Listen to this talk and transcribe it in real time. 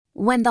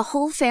When the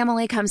whole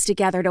family comes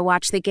together to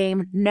watch the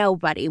game,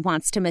 nobody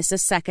wants to miss a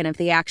second of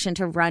the action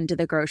to run to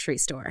the grocery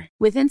store.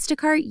 With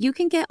Instacart, you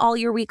can get all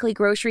your weekly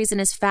groceries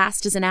in as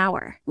fast as an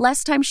hour.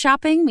 Less time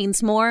shopping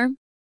means more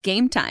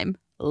game time.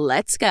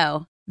 Let's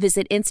go.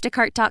 Visit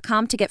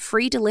instacart.com to get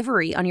free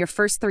delivery on your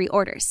first 3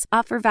 orders.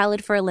 Offer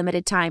valid for a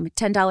limited time.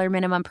 $10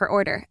 minimum per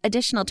order.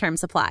 Additional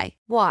terms apply.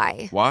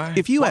 Why?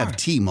 If you have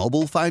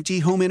T-Mobile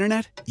 5G home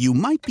internet, you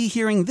might be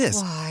hearing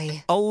this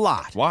Why? a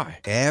lot. Why?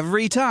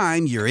 Every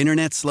time your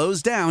internet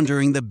slows down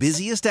during the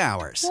busiest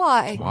hours.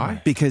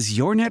 Why? Because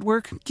your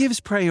network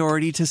gives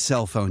priority to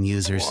cell phone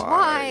users.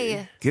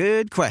 Why?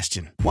 Good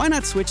question. Why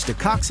not switch to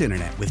Cox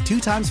Internet with 2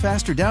 times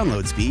faster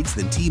download speeds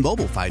than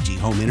T-Mobile 5G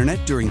home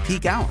internet during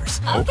peak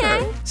hours?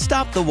 Okay.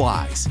 Stop the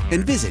whys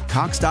and visit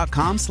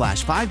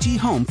cox.com/5G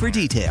home for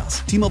details.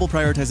 T-Mobile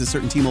prioritizes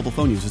certain T-Mobile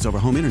phone users over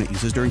home internet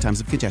users during times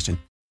of congestion.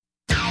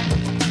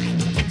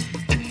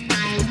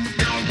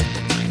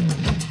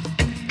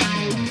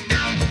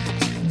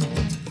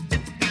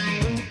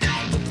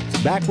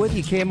 Back with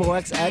you,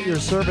 KMOX at your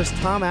service.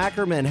 Tom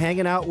Ackerman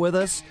hanging out with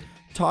us,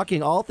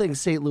 talking all things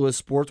St. Louis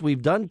sports.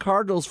 We've done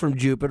Cardinals from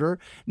Jupiter.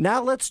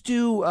 Now let's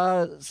do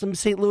some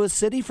St. Louis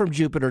City from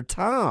Jupiter.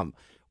 Tom,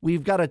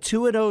 we've got a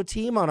 2-0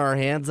 team on our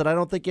hands that I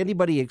don't think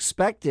anybody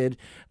expected.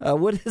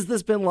 What has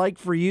this been like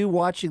for you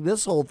watching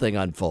this whole thing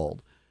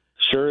unfold?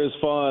 Sure is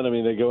fun. I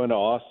mean, they go into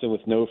Austin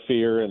with no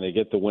fear and they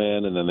get the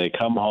win, and then they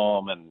come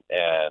home, and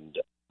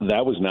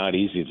that was not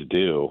easy to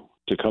do.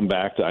 To come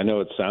back to, I know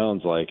it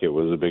sounds like it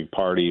was a big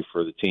party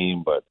for the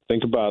team, but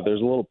think about it,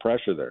 there's a little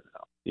pressure there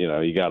now. You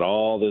know, you got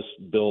all this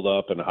build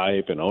up and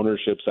hype, and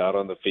ownership's out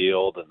on the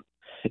field,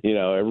 and you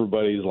know,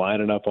 everybody's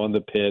lining up on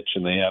the pitch,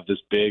 and they have this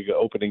big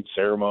opening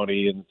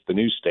ceremony, and it's the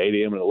new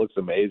stadium, and it looks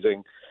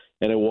amazing.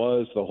 And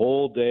the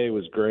whole day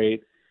was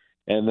great.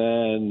 And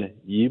then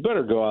you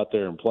better go out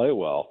there and play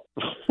well.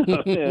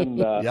 And,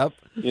 Yep.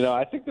 You know,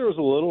 I think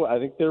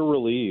they're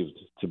relieved,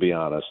 to be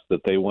honest,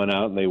 that they went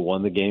out and they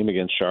won the game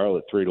against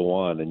Charlotte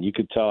 3-1. And you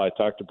could tell, I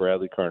talked to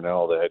Bradley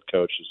Carnell, the head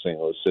coach of St.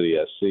 Louis City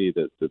SC,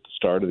 that at the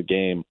start of the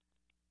game,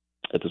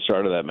 at the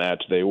start of that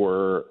match, they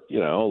were, you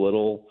know, a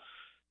little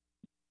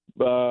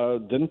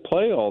didn't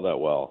play all that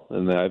well.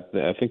 And I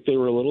think they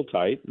were a little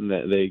tight, and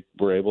that they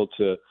were able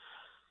to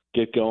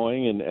get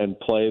going and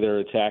play their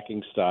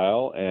attacking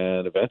style,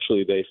 and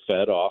eventually they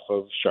fed off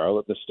of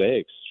Charlotte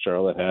mistakes.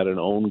 Charlotte had an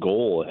own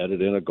goal,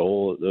 headed in a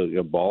ball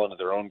into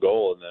their own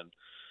goal, and then,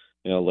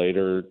 you know,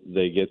 later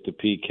they get the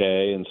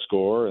PK and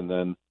score, and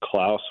then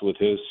Klaus with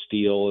his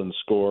steal and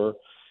score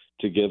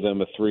to give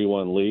them a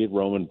 3-1 lead.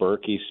 Roman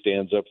Berkey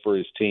stands up for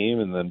his team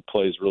and then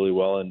plays really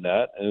well in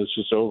net, and it's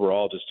just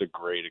overall just a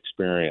great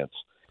experience.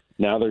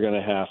 Now they're going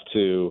to have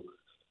to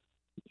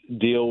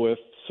deal with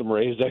some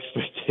raised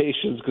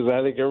expectations, because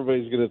I think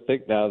everybody's going to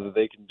think now that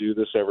they can do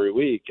this every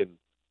week.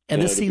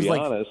 And this seems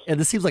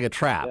like a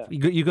trap.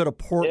 Yeah. You go to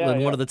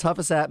Portland, one of the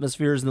toughest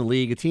atmospheres in the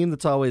league, a team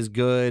that's always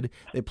good.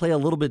 They play a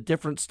little bit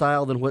different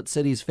style than what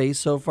City's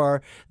faced so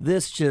far.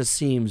 This just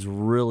seems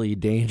really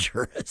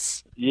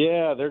dangerous.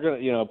 Yeah, they're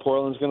going to,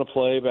 Portland's going to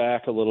play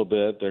back a little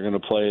bit. They're going to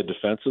play a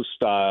defensive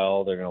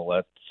style. They're going to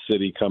let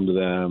City come to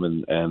them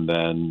and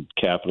then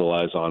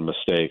capitalize on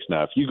mistakes.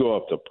 Now, if you go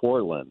up to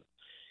Portland,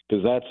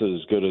 because that's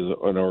as good as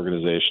an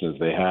organization as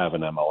they have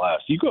in MLS.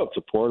 You go up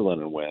to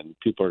Portland and win,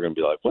 people are going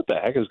to be like, what the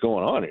heck is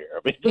going on here?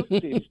 I mean,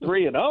 this team's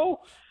 3-0,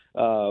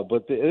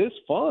 but it is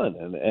fun.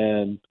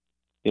 And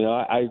you know,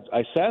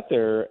 I sat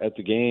there at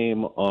the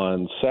game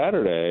on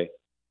Saturday,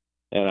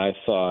 and I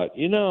thought,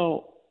 you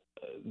know,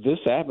 this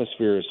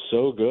atmosphere is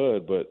so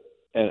good,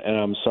 and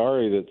I'm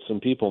sorry that some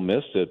people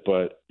missed it,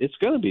 but it's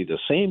going to be the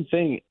same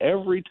thing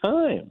every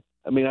time.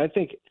 I mean, I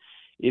think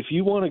if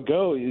you want to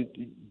go,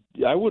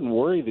 I wouldn't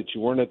worry that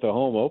you weren't at the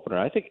home opener.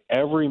 I think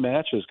every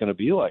match is going to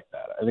be like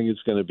that. I think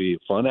it's going to be a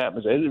fun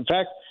atmosphere. In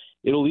fact,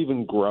 it'll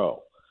even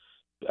grow.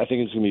 I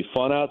think it's going to be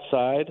fun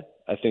outside.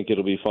 I think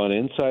it'll be fun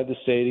inside the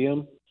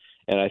stadium.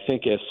 And I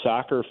think as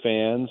soccer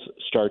fans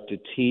start to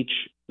teach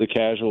the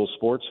casual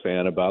sports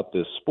fan about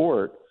this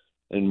sport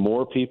and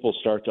more people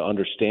start to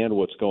understand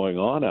what's going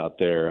on out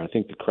there, I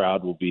think the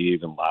crowd will be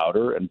even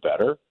louder and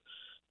better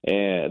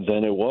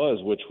than it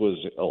was, which was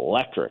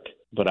electric.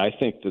 But I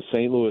think the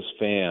St. Louis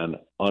fan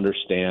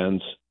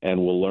understands and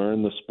will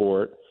learn the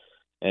sport,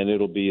 and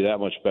it'll be that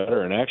much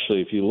better. And actually,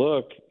 if you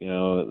look, you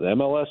know, the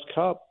MLS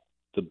Cup,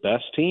 the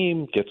best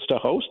team gets to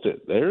host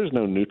it. There is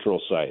no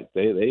neutral site.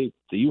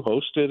 You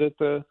host it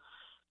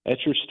at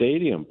your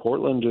stadium.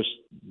 Portland just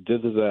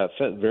did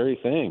that very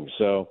thing.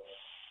 So,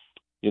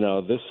 you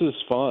know, this is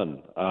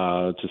fun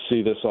to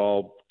see this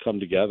all come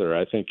together.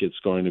 I think it's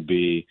going to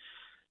be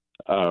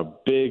a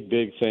big,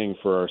 big thing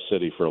for our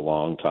city for a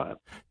long time.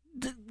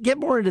 Get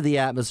more into the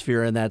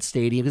atmosphere in that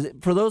stadium. 'Cause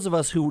for those of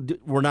us who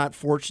were not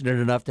fortunate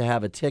enough to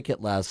have a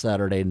ticket last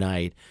Saturday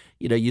night,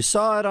 you know, you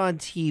saw it on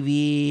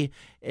TV,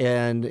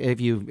 and if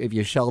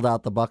you shelled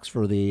out the bucks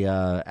for the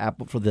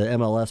for the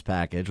MLS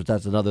package, which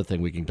that's another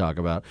thing we can talk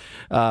about.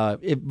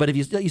 But if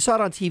you saw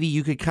it on TV,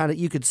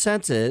 you could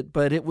sense it.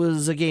 But it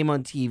was a game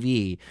on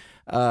TV.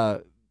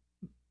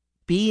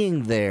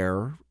 Being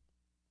there,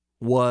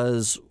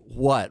 was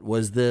what?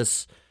 Was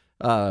this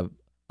a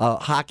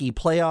hockey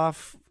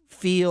playoff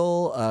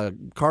feel, a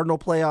Cardinal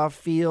playoff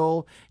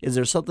feel? Is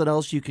there something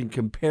else you can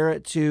compare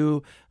it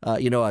to?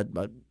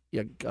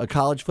 A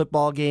college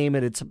football game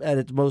at its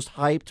most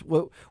hyped.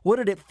 What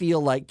did it feel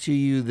like to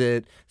you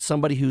that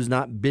somebody who's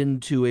not been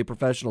to a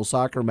professional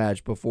soccer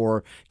match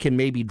before can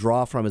maybe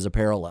draw from as a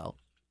parallel?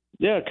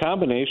 Yeah, a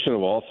combination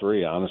of all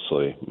three,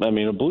 honestly. I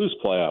mean, a Blues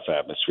playoff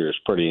atmosphere is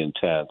pretty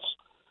intense.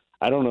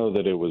 I don't know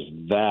that it was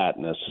that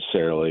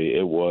necessarily.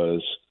 It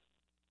was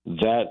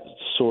that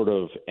sort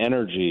of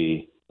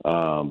energy,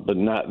 but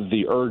not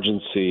the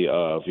urgency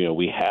of,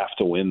 we have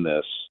to win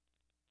this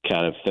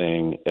kind of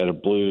thing at a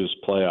Blues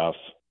playoff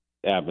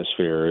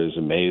atmosphere is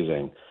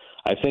amazing.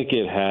 I think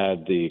it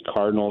had the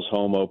Cardinals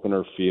home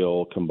opener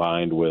feel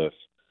combined with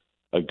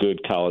a good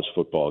college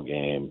football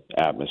game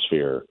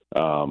atmosphere,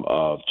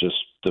 of just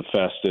the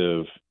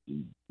festive,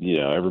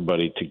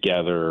 everybody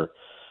together.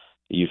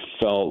 You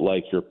felt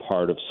like you're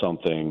part of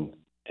something.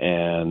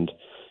 And,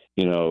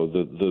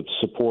 the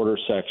supporter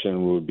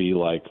section would be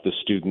like the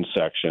student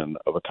section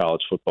of a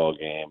college football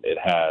game. It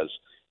has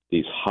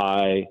these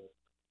high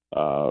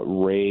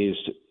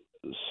raised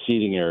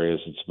seating areas.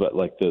 It's but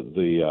like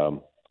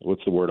the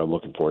what's the word I'm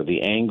looking for?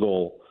 The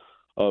angle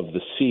of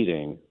the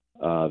seating,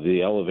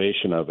 the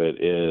elevation of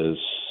it is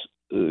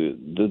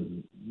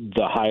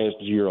the highest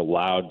you're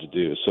allowed to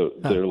do. So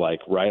they're like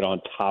right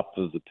on top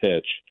of the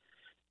pitch.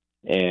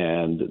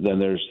 And then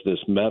there's this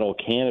metal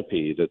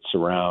canopy that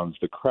surrounds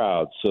the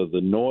crowd. So the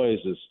noise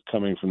is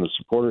coming from the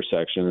supporter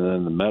section, and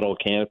then the metal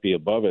canopy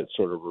above it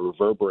sort of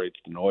reverberates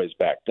the noise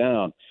back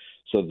down.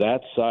 So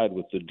that side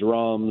with the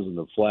drums and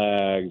the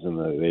flags, and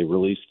they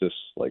release this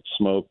like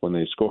smoke when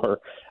they score.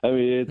 I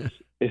mean,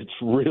 it's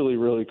really,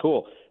 really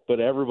cool.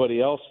 But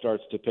everybody else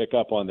starts to pick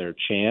up on their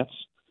chants.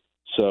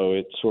 So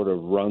it sort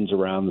of runs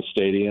around the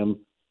stadium.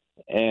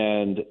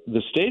 And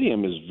the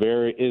stadium is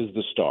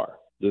the star.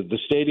 The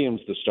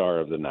stadium's the star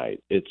of the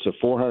night. It's a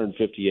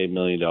 $458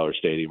 million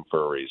stadium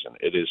for a reason.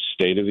 It is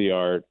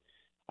state-of-the-art.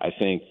 I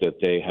think that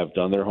they have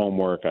done their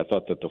homework. I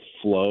thought that the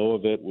flow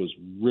of it was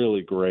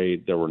really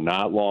great. There were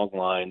not long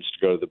lines to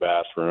go to the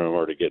bathroom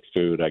or to get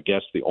food. I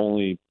guess the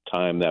only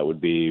time that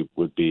would be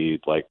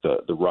like the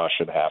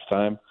rush at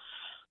halftime.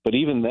 But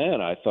even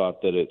then, I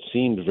thought that it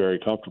seemed very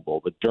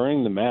comfortable. But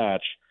during the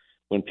match,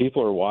 when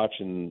people are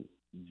watching,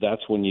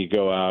 that's when you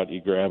go out,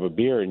 you grab a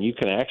beer, and you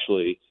can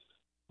actually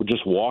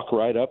just walk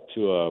right up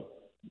to a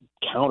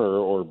counter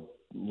or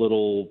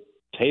little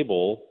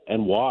table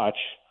and watch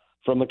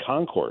from the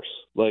concourse.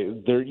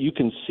 Like there, you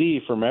can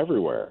see from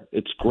everywhere.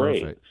 It's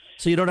great. Perfect.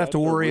 So you don't have to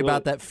worry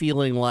about that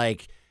feeling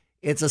like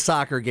it's a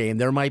soccer game.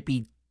 There might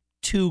be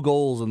 2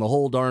 goals in the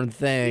whole darn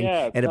thing,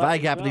 and if I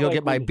have to go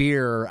get my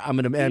beer, I'm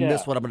going to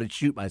miss what I'm going to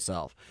shoot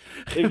myself.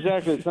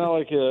 Exactly. It's not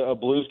like a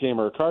Blues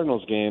game or a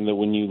Cardinals game that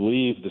when you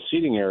leave the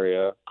seating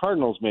area,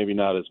 Cardinals maybe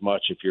not as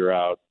much if you're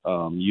out.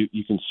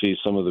 You can see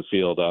some of the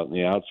field out in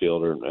the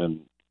outfield and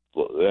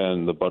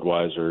the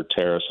Budweiser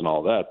terrace and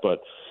all that,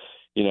 but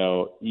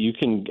you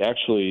can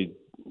actually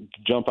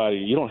jump out of.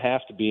 You don't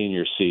have to be in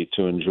your seat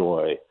to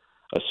enjoy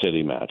a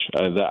city match.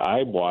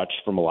 I watched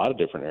from a lot of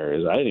different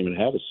areas. I didn't even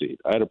have a seat.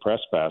 I had a press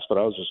pass, but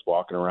I was just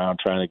walking around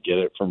trying to get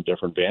it from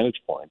different vantage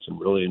points and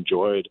really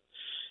enjoyed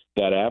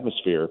that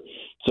atmosphere.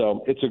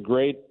 So it's a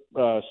great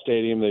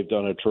stadium. They've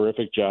done a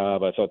terrific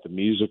job. I thought the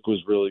music was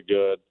really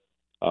good.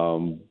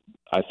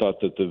 I thought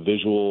that the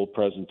visual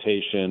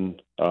presentation,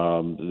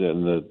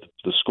 then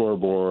the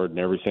scoreboard and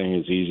everything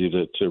is easy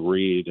to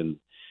read, and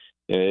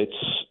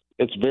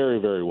it's very,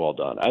 very well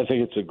done. I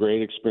think it's a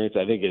great experience.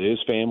 I think it is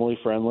family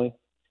friendly.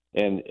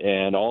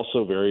 And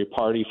also very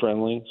party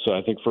friendly. So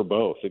I think for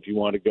both, if you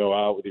want to go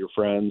out with your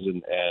friends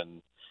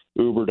and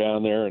Uber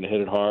down there and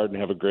hit it hard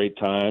and have a great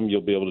time,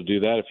 you'll be able to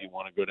do that. If you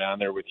want to go down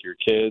there with your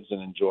kids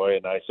and enjoy a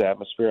nice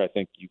atmosphere, I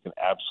think you can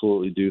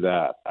absolutely do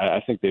that. I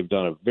think they've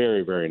done a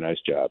very, very nice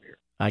job here.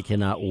 I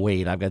cannot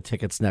wait. I've got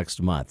tickets next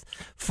month.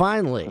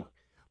 Finally,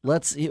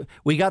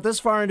 we got this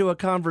far into a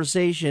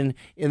conversation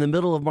in the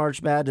middle of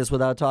March Madness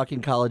without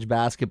talking college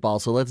basketball,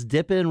 so let's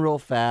dip in real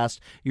fast.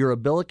 You're a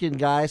Billiken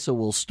guy, so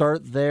we'll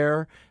start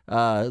there.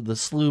 The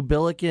SLU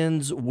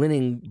Billikens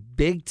winning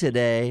big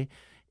today.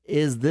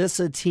 Is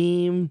this a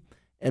team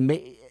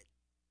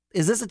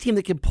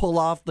that can pull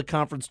off the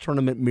conference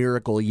tournament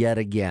miracle yet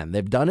again?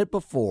 They've done it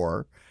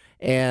before,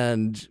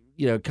 and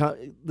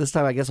this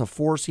time, I guess, a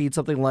 4 seed,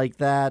 something like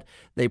that.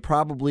 They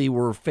probably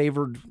were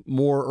favored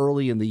more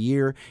early in the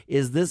year.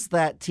 Is this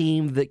that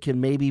team that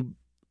can maybe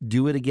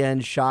do it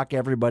again, shock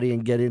everybody,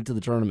 and get into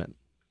the tournament?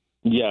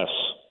 Yes,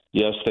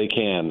 they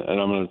can,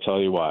 and I'm going to tell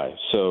you why.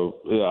 So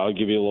I'll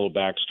give you a little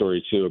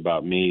backstory, too,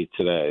 about me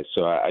today.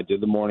 So I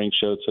did the morning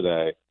show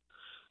today,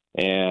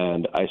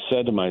 and I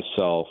said to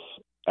myself,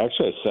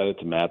 actually I said it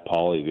to Matt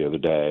Pauley the other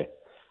day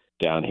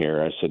down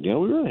here. I said, we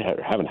really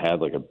haven't had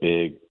like a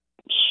big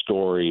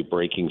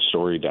breaking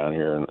story down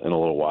here in a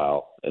little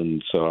while.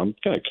 And so I'm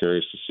kind of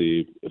curious to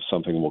see if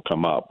something will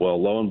come up.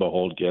 Well, lo and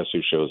behold, guess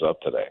who shows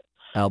up today?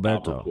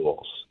 Alberto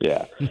Pujols.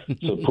 Yeah.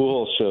 So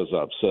Pujols shows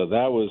up. So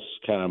that was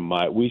kind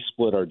of we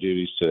split our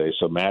duties today.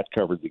 So Matt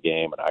covered the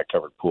game and I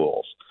covered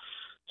Pujols.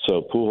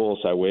 So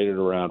Pujols, I waited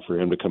around for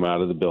him to come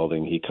out of the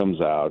building. He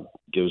comes out,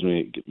 gives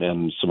me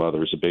and some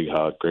others a big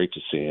hug. Great to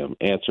see him.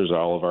 Answers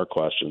all of our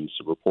questions.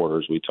 The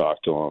reporters, we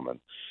talked to him. And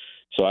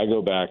so I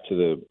go back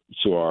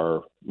to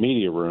our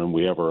media room.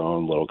 We have our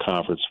own little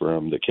conference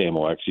room that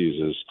KMOX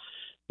uses.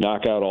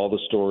 Knock out all the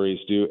stories,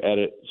 do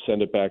edit,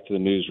 send it back to the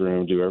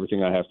newsroom, do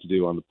everything I have to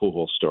do on the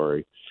Pujols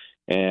story.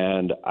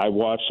 And I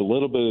watched a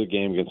little bit of the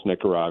game against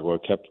Nicaragua,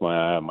 kept my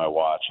eye on my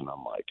watch, and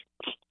I'm like,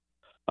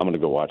 I'm going to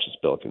go watch this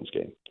Billikens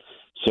game.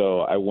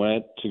 So I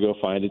went to go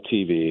find a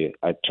TV.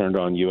 I turned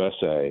on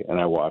USA, and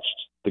I watched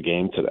the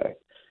game today.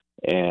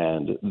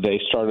 And they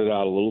started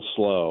out a little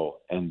slow,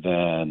 and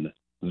then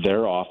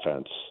their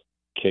offense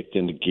kicked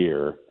into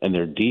gear, and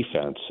their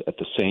defense at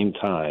the same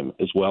time,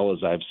 as well as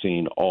I've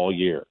seen all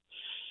year.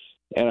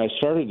 And I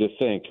started to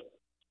think,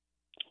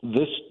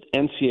 this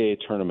NCAA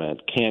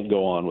tournament can't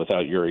go on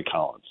without Yuri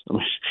Collins. I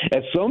mean,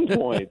 at some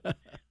point,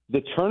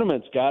 the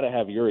tournament's got to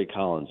have Yuri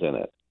Collins in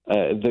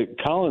it.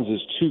 Collins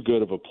is too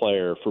good of a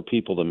player for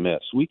people to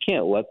miss. We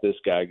can't let this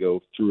guy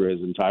go through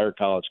his entire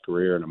college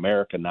career in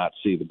America not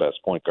see the best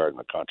point guard in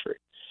the country.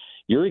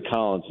 Yuri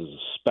Collins is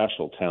a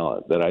special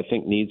talent that I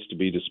think needs to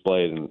be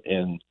displayed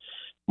in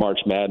March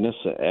Madness,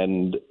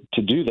 and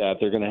to do that,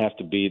 they're going to have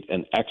to beat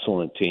an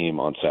excellent team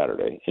on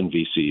Saturday in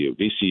VCU.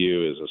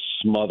 VCU is a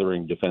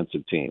smothering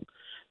defensive team.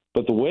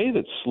 But the way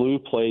that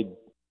SLU played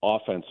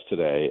offense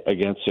today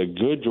against a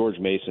good George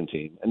Mason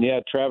team, and yeah,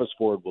 Travis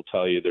Ford will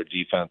tell you their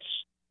defense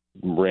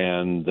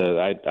ran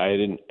I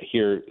didn't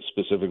hear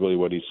specifically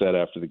what he said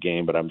after the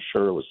game, but I'm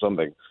sure it was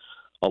something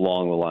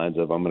along the lines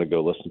of, I'm going to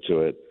go listen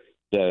to it,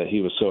 that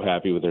he was so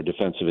happy with their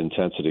defensive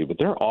intensity. But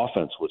their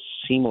offense was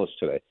seamless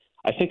today.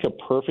 I think a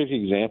perfect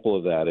example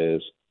of that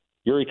is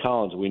Yuri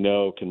Collins, we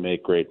know, can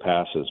make great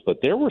passes, but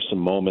there were some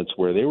moments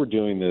where they were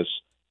doing this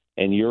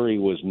and Yuri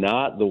was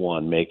not the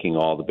one making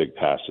all the big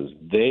passes.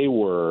 They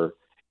were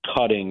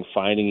cutting,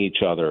 finding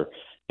each other.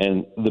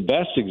 And the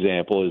best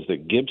example is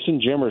that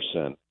Gibson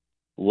Jimerson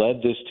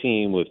led this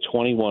team with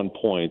 21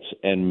 points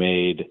and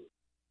made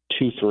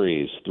 2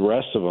 threes. The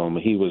rest of them,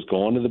 he was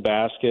going to the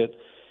basket.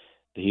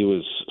 He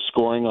was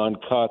scoring on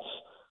cuts.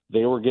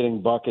 They were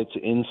getting buckets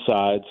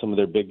inside. Some of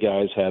their big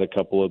guys had a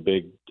couple of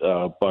big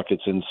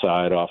buckets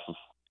inside off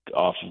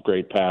of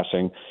great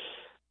passing.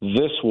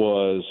 This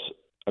was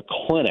a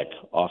clinic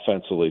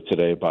offensively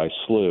today by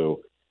SLU,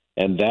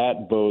 and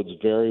that bodes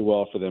very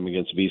well for them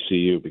against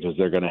VCU because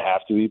they're going to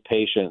have to be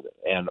patient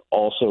and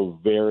also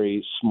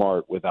very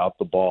smart without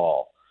the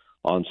ball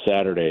on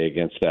Saturday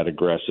against that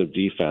aggressive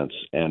defense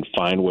and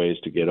find ways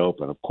to get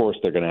open. Of course,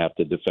 they're going to have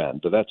to defend,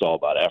 but that's all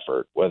about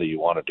effort, whether you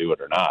want to do it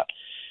or not.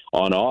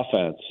 On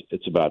offense,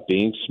 it's about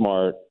being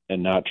smart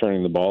and not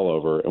turning the ball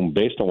over. And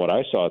based on what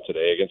I saw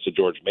today against the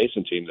George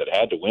Mason team that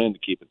had to win to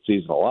keep its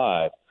season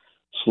alive,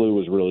 SLU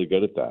was really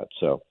good at that.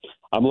 So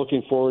I'm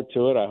looking forward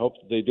to it. I hope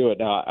that they do it.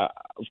 Now,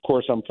 of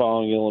course, I'm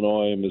following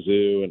Illinois and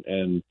Mizzou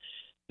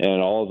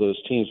and all of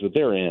those teams, but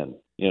they're in.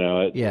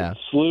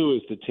 SLU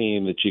is the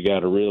team that you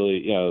got to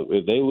really,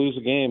 if they lose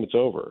a game, it's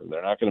over.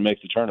 They're not going to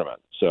make the tournament.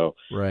 So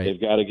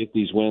They've got to get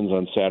these wins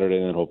on Saturday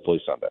and then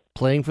hopefully Sunday.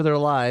 Playing for their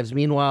lives.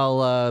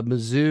 Meanwhile,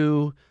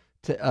 Mizzou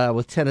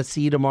with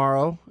Tennessee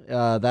tomorrow.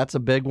 That's a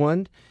big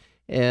one.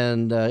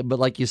 And but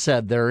like you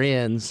said, they're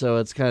in. So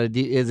it's kind of, do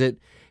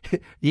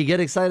you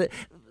get excited?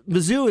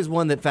 Mizzou is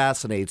one that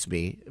fascinates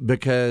me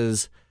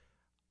because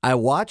I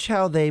watch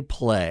how they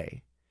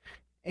play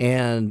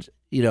and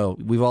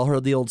we've all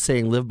heard the old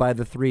saying, live by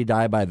the 3,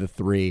 die by the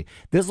 3.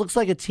 This looks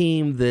like a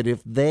team that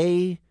if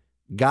they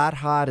got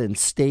hot and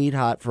stayed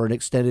hot for an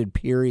extended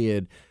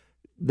period,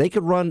 they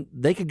could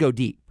go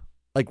deep,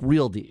 like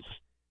real deep.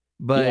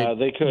 But, yeah,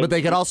 they could. But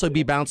they could also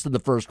be bounced in the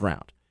first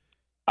round.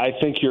 I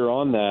think you're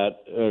on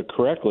that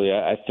correctly.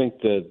 I think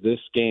that this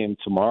game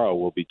tomorrow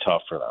will be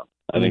tough for them.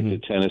 I think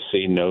that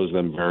Tennessee knows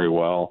them very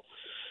well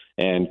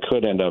and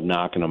could end up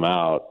knocking them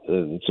out.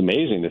 It's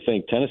amazing to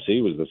think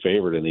Tennessee was the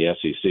favorite in the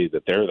SEC,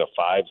 that they're the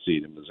 5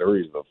 seed and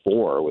Missouri's the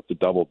 4 with the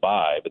double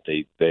bye, but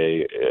they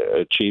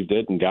achieved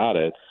it and got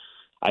it.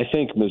 I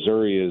think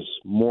Missouri is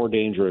more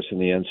dangerous in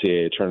the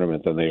NCAA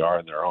tournament than they are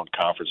in their own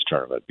conference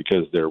tournament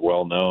because they're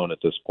well known at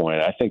this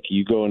point. I think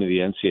you go into the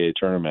NCAA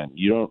tournament,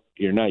 you're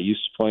not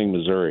used to playing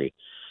Missouri,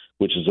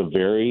 which is a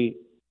very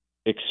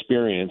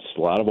experienced,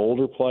 a lot of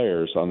older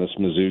players on this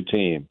Mizzou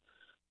team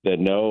that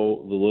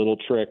know the little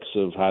tricks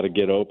of how to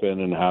get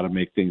open and how to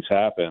make things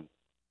happen.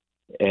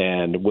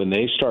 And when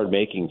they start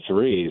making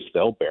threes,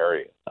 they'll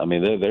bury it. I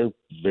mean, they're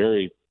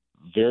very,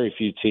 very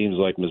few teams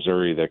like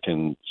Missouri that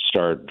can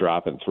start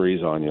dropping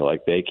threes on you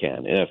like they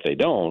can. And if they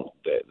don't,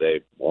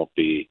 they won't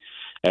be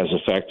as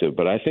effective.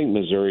 But I think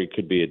Missouri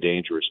could be a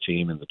dangerous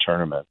team in the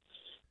tournament.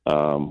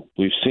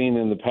 We've seen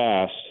in the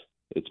past,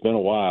 it's been a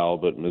while,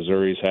 but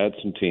Missouri's had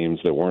some teams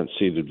that weren't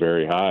seeded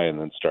very high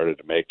and then started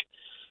to make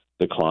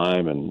the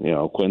climb. And,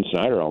 Quinn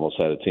Snyder almost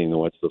had a team that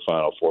went to the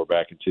Final Four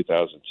back in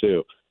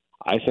 2002.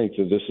 I think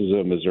that this is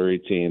a Missouri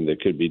team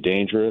that could be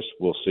dangerous.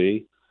 We'll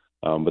see.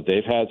 But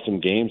they've had some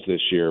games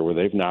this year where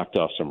they've knocked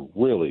off some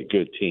really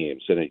good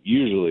teams, and it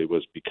usually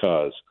was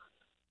because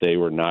they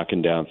were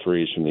knocking down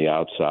threes from the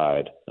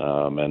outside.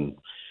 And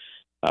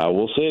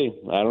we'll see.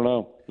 I don't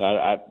know.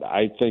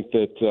 I think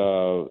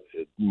that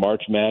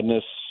March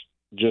Madness,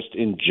 just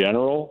in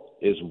general,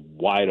 is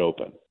wide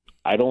open.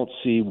 I don't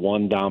see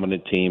one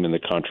dominant team in the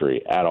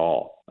country at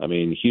all. I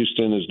mean,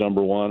 Houston is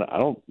number one. I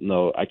don't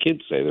know. I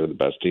can't say they're the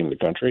best team in the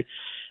country.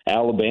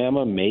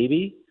 Alabama,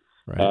 maybe.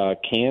 Right.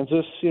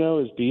 Kansas,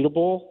 is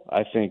beatable.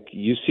 I think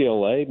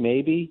UCLA,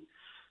 maybe.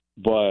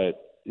 But,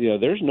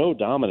 there's no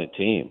dominant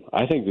team.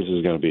 I think this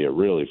is going to be a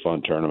really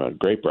fun tournament.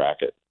 Great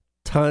bracket.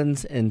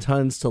 Tons and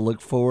tons to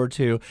look forward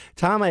to.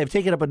 Tom, I have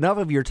taken up enough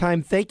of your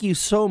time. Thank you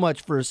so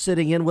much for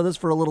sitting in with us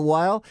for a little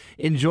while.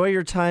 Enjoy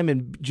your time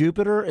in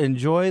Jupiter.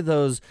 Enjoy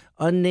those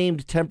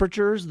unnamed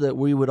temperatures that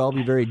we would all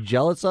be very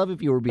jealous of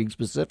if you were being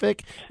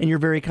specific, and you're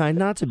very kind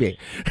not to be.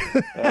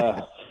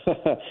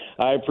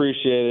 I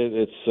appreciate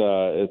it.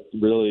 It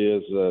really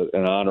is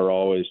an honor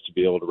always to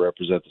be able to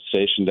represent the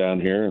station down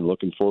here, and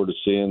looking forward to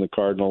seeing the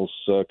Cardinals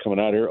coming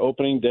out here.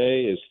 Opening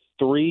day is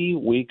 3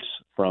 weeks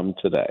from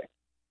today.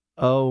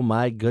 Oh,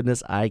 my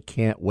goodness. I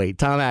can't wait.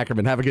 Tom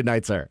Ackerman, have a good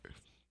night, sir.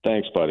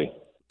 Thanks, buddy.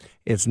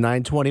 It's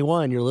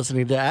 9:21. You're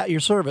listening to At Your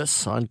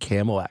Service on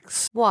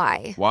KMOX.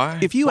 Why?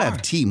 If you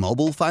have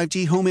T-Mobile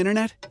 5G home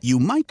internet, you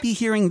might be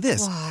hearing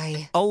this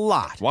Why? a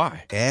lot.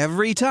 Why?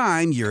 Every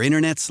time your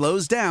internet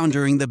slows down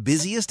during the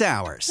busiest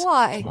hours.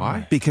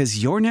 Why?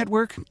 Because your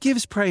network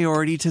gives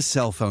priority to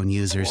cell phone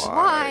users.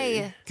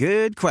 Why?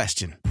 Good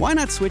question. Why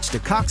not switch to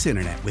Cox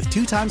Internet with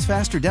 2 times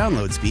faster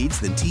download speeds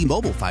than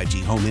T-Mobile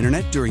 5G home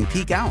internet during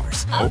peak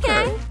hours?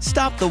 Okay.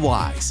 Stop the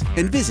whys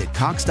and visit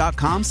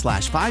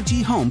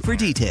cox.com/5G home for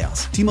details.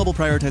 T-Mobile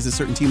prioritizes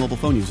certain T-Mobile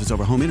phone users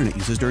over home internet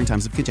users during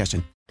times of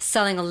congestion.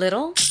 Selling a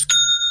little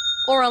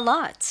or a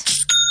lot?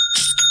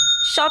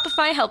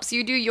 Shopify helps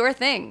you do your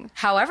thing,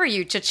 however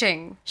you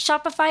cha-ching.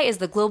 Shopify is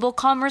the global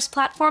commerce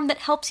platform that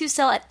helps you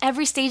sell at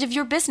every stage of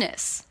your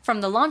business.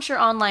 From the launch your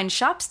online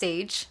shop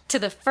stage, to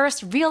the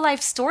first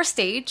real-life store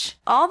stage,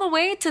 all the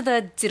way to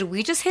the did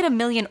we just hit 1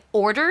 million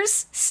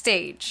orders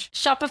stage.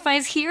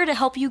 Shopify's here to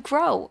help you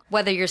grow.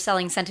 Whether you're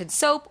selling scented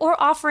soap or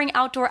offering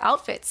outdoor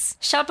outfits,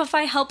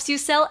 Shopify helps you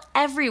sell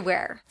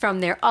everywhere. From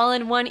their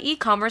all-in-one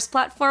e-commerce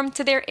platform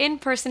to their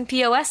in-person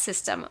POS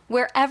system,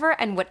 wherever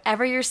and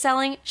whatever you're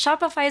selling,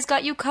 Shopify's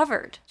got you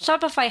covered.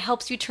 Shopify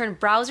helps you turn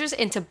browsers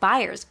into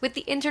buyers with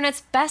the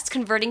internet's best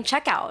converting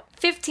checkout.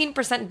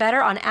 15%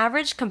 better on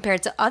average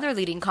compared to other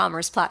leading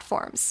commerce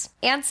platforms.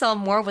 And sell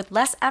more with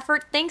less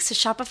effort thanks to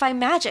Shopify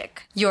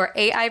Magic, your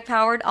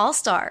AI-powered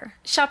all-star.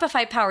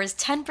 Shopify powers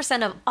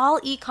 10% of all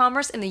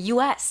e-commerce in the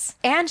U.S.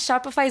 And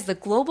Shopify is the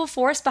global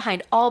force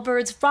behind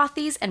Allbirds,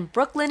 Rothy's, and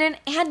Brooklinen,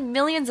 and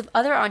millions of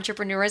other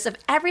entrepreneurs of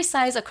every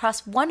size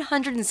across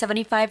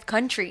 175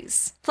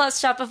 countries.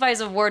 Plus,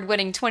 Shopify's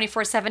award-winning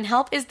 24/7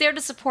 help is there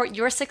to support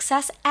your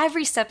success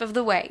every step of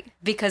the way.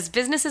 Because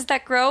businesses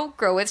that grow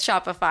with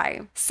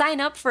Shopify.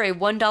 Sign up for a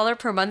 $1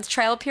 per month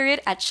trial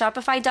period at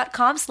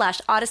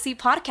shopify.com/Odyssey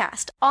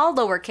Podcast, all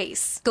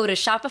lowercase. Go to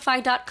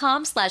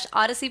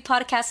shopify.com/Odyssey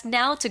Podcast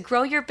now to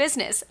grow your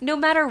business, no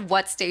matter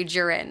what stage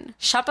you're in.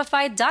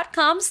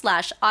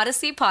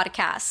 Shopify.com/Odyssey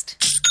Podcast.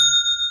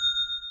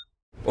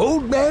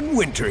 Old Man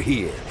Winter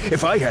here.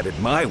 If I had it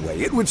my way,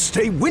 it would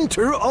stay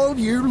winter all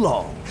year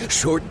long.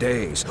 Short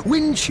days,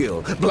 wind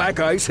chill, black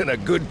ice, and a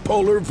good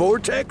polar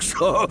vortex.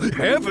 Oh,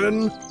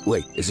 heaven.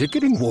 Wait, is it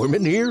getting warm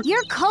in here?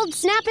 Your cold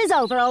snap is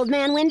over, Old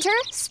Man Winter.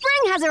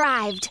 Spring has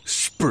arrived.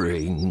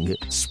 Spring.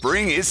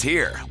 Spring is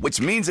here,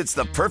 which means it's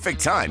the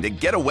perfect time to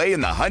get away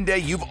in the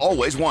Hyundai you've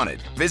always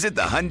wanted. Visit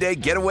the Hyundai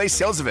Getaway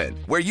Sales Event,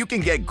 where you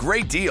can get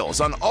great deals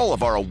on all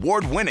of our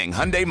award-winning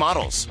Hyundai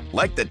models,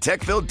 like the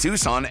tech-filled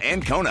Tucson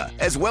and Kona,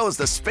 as well as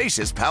the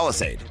spacious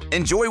Palisade.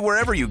 Enjoy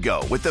wherever you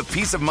go with the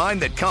peace of mind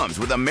that comes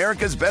with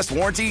America's best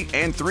warranty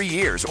and 3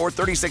 years or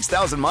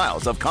 36,000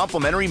 miles of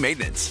complimentary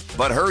maintenance.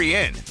 But hurry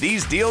in,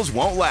 these deals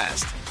won't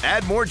last.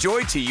 Add more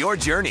joy to your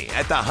journey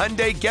at the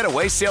Hyundai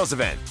Getaway Sales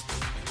Event.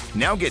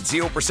 Now get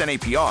 0%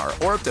 APR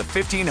or up to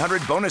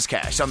 $1,500 bonus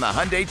cash on the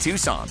Hyundai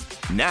Tucson.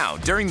 Now,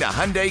 during the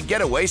Hyundai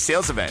Getaway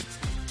Sales Event.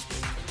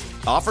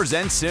 Offers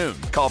end soon.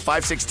 Call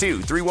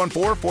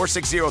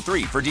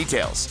 562-314-4603 for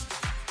details.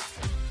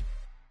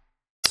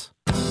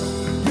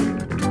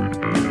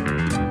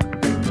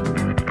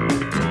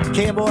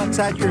 KMOX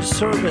at your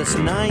service,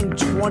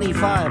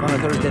 9:25 on a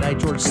Thursday night.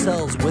 George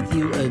Sells with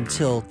you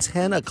until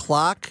 10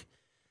 o'clock.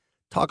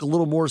 Talk a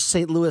little more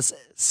St. Louis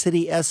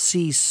City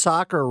SC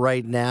soccer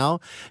right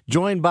now.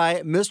 Joined by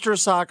Mr.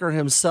 Soccer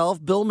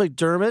himself, Bill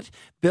McDermott.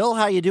 Bill,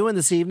 how you doing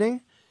this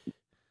evening?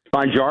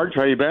 Fine, George.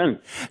 How you been?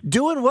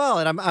 Doing well,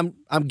 and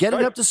I'm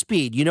getting up to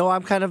speed.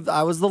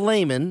 I was the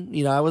layman.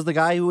 I was the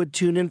guy who would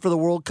tune in for the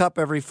World Cup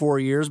every 4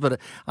 years, but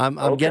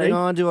I'm getting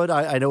on to it.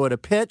 I know what a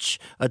pitch,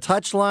 a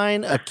touch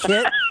line, a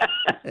kit,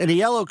 and a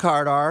yellow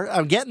card are.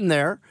 I'm getting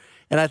there,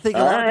 and I think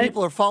a lot of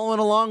people are following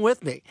along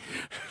with me.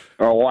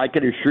 Oh, I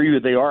can assure you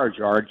they are,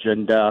 George.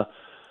 And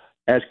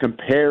as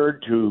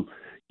compared to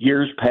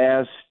years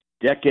past,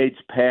 decades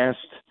past,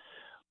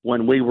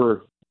 when we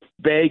were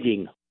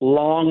begging,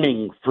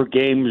 longing for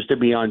games to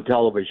be on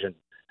television.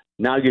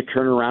 Now you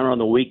turn around on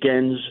the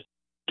weekends,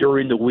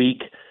 during the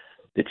week,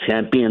 the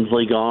Champions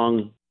League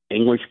on,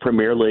 English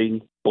Premier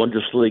League,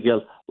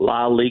 Bundesliga,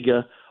 La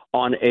Liga,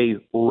 on a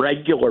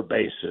regular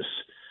basis.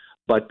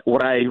 But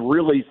what I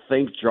really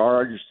think,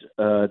 George,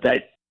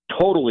 that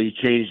totally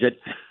changed it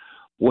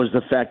was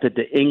the fact that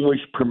the English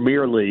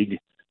Premier League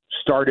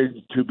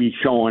started to be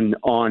shown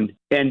on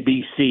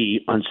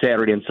NBC on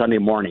Saturday and Sunday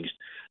mornings.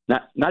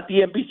 Not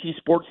the NBC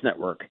Sports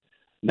Network,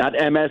 not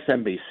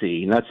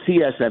MSNBC, not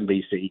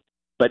CSNBC,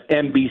 but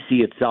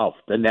NBC itself,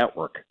 the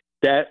network.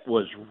 That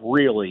was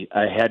really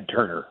a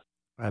head-turner.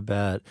 I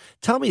bet.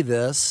 Tell me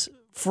this,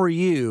 for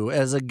you,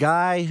 as a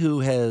guy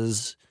who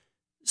has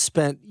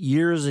spent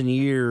years and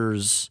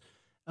years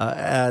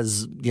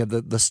as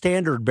the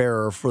standard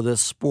bearer for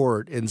this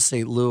sport in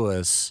St.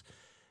 Louis,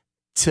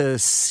 to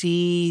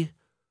see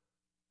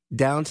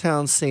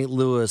downtown St.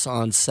 Louis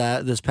on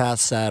this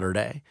past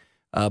Saturday,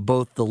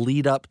 both the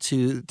lead up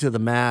to the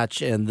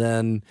match and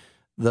then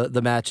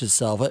the match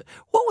itself.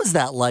 What was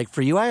that like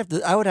for you?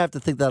 I would have to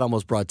think that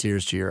almost brought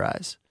tears to your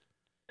eyes.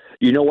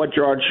 You know what,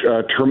 George?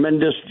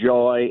 Tremendous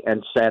joy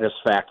and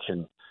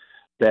satisfaction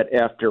that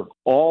after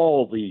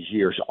all these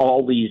years,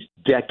 all these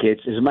decades,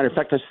 as a matter of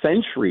fact, a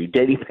century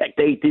dating back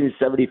to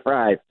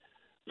 1875,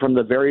 from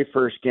the very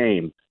first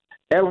game,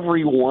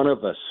 every one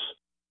of us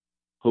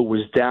who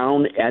was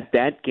down at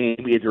that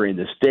game, either in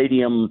the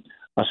stadium,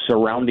 a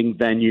surrounding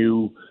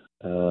venue,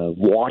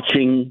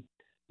 watching,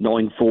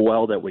 knowing full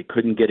well that we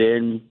couldn't get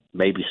in,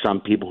 maybe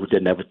some people who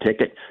didn't have a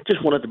ticket,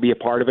 just wanted to be a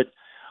part of it.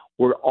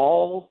 We're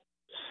all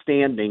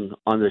standing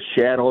on the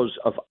shadows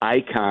of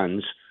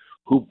icons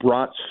who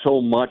brought so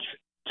much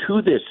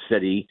to this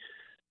city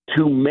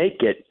to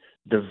make it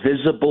the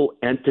visible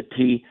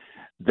entity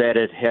that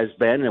it has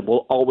been and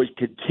will always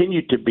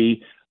continue to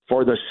be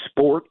for the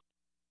sport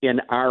in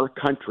our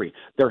country.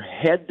 There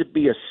had to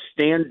be a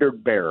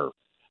standard bearer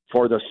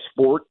for the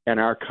sport in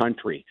our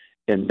country,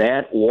 and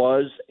that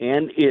was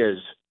and is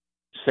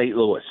St.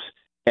 Louis.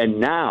 And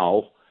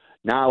now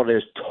it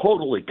has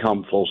totally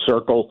come full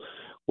circle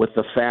with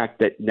the fact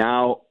that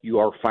now you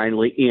are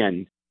finally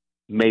in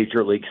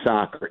Major League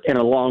Soccer. And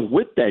along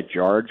with that,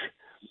 George,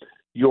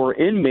 you're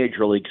in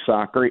Major League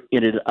Soccer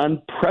in an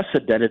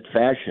unprecedented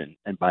fashion.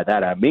 And by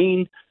that I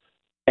mean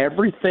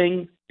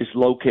everything is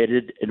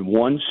located in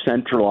one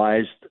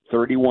centralized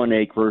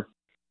 31-acre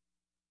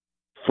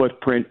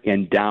footprint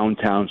in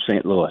downtown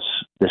St. Louis.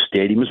 The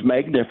stadium is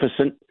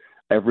magnificent.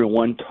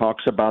 Everyone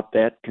talks about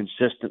that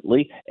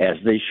consistently, as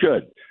they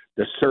should.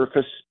 The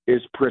surface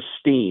is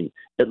pristine.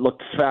 It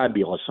looked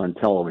fabulous on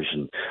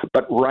television.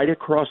 But right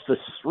across the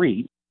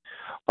street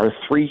are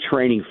 3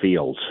 training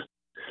fields,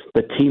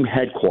 the team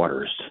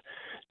headquarters,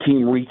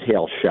 team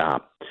retail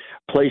shop,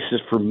 places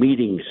for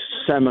meetings,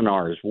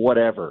 seminars,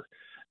 whatever.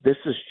 This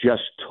is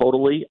just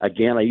totally,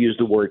 again, I use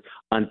the word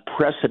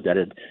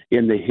unprecedented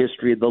in the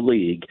history of the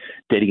league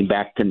dating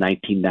back to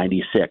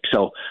 1996.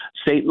 So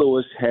St.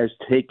 Louis has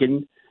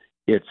taken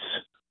its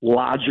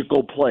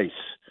logical place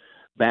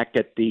back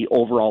at the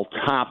overall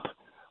top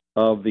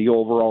of the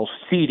overall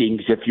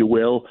seedings, if you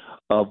will,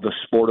 of the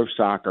sport of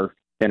soccer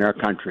in our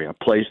country, a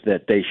place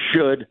that they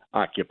should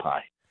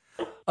occupy.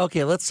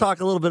 Okay, let's talk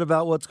a little bit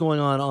about what's going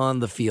on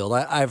the field.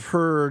 I've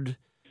heard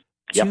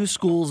two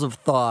schools of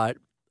thought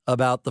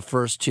about the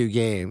first 2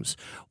 games.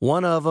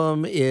 One of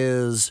them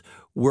is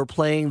we're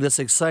playing this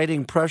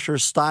exciting pressure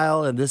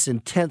style, and this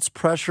intense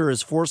pressure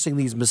is forcing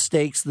these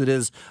mistakes that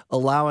is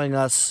allowing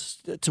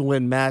us to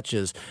win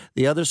matches.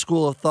 The other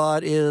school of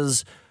thought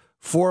is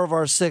 4 of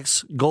our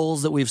 6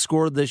 goals that we've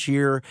scored this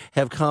year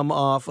have come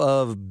off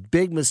of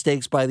big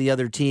mistakes by the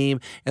other team,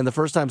 and the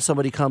first time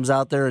somebody comes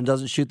out there and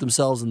doesn't shoot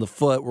themselves in the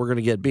foot, we're going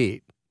to get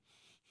beat.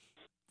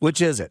 Which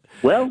is it?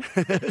 Well,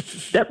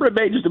 that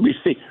remains to be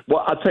seen.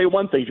 Well, I'll tell you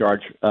one thing,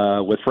 George,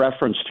 with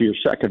reference to your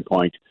second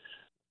point.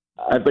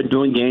 I've been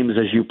doing games,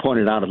 as you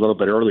pointed out a little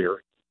bit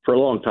earlier, for a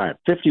long time,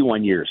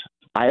 51 years.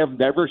 I have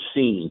never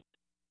seen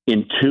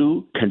in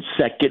 2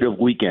 consecutive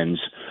weekends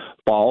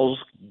balls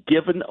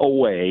given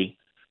away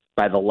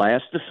by the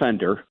last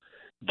defender,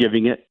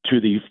 giving it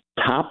to the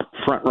top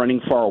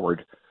front-running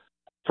forward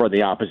for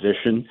the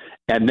opposition,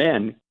 and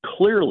then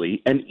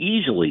clearly and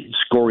easily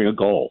scoring a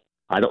goal.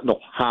 I don't know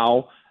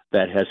how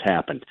that has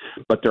happened,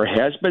 but there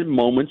has been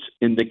moments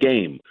in the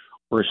game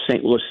where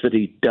St. Louis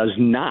City does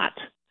not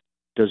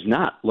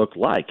look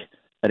like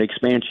an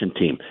expansion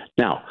team.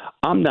 Now,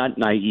 I'm not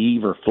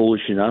naive or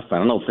foolish enough.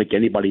 I don't think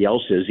anybody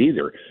else is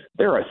either.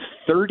 There are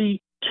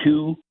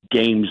 32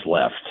 games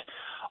left,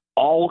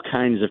 all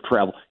kinds of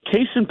travel.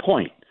 Case in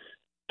point,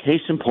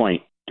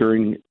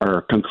 during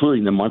or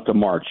concluding the month of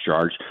March,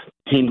 George,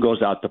 team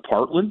goes out to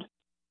Portland.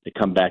 They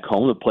come back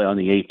home to play on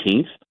the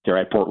 18th. They're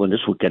at Portland this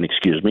weekend,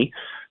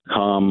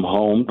 come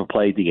home to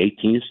play the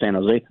 18th, San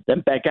Jose,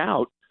 then back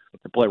out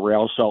to play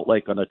Real Salt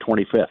Lake on the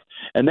 25th.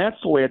 And that's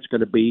the way it's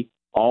going to be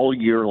all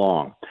year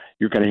long.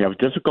 You're going to have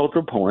difficult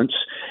opponents,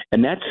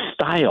 and that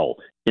style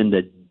in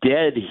the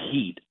dead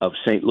heat of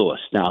St. Louis.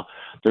 Now,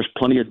 there's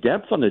plenty of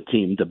depth on the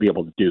team to be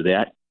able to do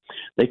that.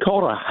 They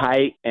call it a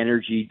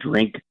high-energy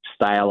drink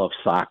style of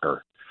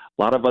soccer.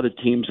 A lot of other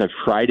teams have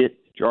tried it,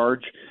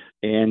 George,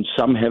 and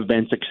some have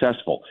been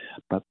successful.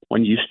 But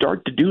when you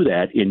start to do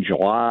that in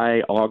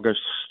July, August,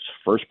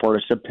 first part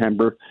of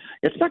September,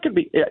 it's not going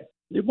to be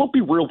it won't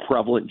be real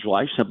prevalent in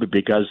July simply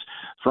because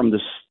from the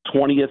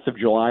 20th of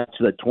July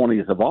to the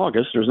 20th of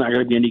August, there's not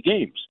going to be any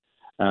games.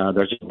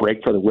 There's a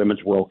break for the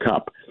Women's World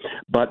Cup.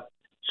 But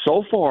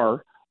so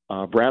far,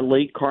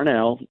 Bradley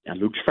Carnell and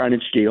Luke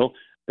Schweinsteiger,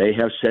 they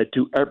have said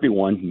to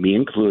everyone, me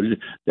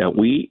included, that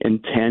we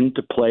intend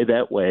to play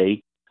that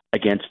way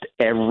against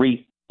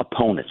every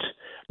opponent.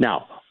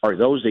 Now, are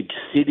those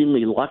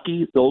exceedingly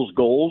lucky, those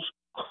goals?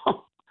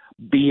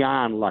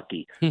 Beyond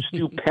lucky,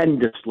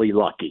 stupendously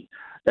lucky.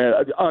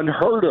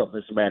 Unheard of,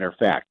 as a matter of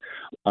fact.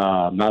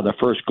 Now, the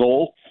first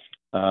goal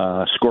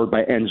scored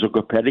by Enzo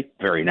Copetti,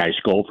 very nice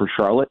goal for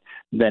Charlotte.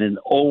 Then an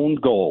own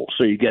goal.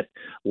 So you get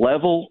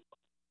level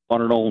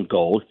on an own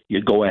goal.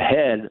 You go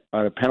ahead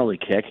on a penalty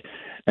kick,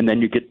 and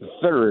then you get the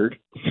third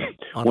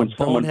when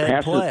someone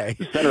passes,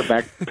 the center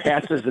back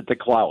passes it to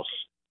Klaus.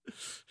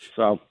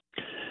 So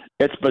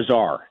it's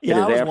bizarre.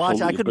 Yeah, it is I was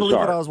watching. I couldn't believe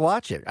bizarre. what I was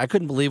watching. I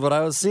couldn't believe what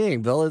I was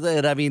seeing, Bill.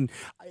 And I mean,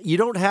 you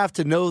don't have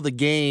to know the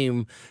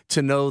game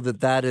to know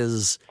that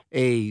is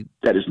a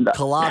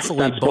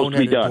colossally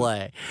boneheaded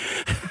play.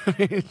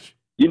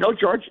 You know,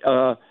 George,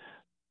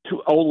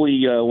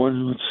 only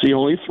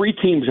three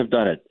teams have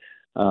done it.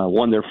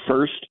 Only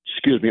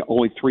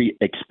three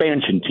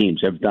expansion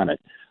teams have done it.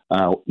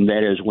 And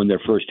that is when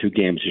their first two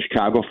games. The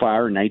Chicago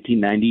Fire in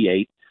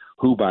 1998,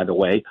 who, by the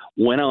way,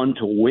 went on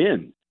to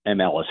win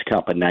MLS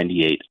Cup in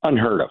 98,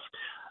 unheard of.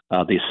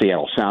 The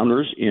Seattle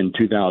Sounders in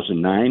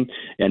 2009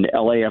 and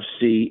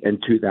LAFC in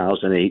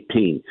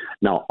 2018.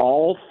 Now,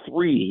 two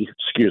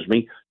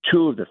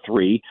of the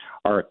three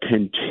are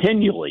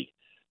continually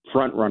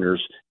front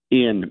runners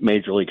in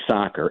Major League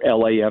Soccer,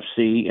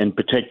 LAFC in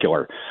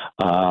particular.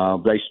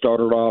 They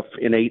started off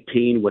in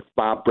 18 with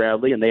Bob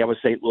Bradley, and they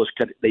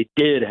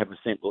did have a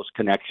St. Louis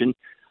connection.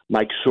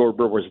 Mike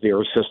Sorber was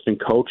their assistant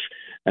coach,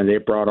 and they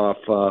brought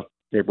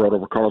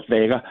over Carlos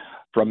Vega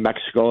from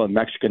Mexico, a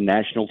Mexican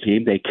national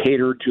team. They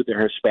catered to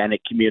their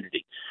Hispanic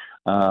community.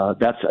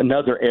 That's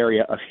another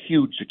area of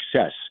huge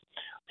success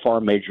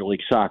for Major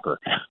League Soccer,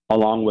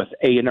 along with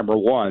number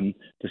one,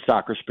 the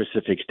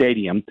soccer-specific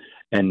stadium,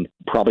 and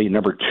probably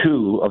number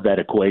two of that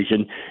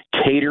equation,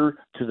 cater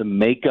to the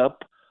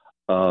makeup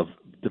of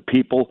the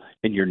people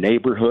in your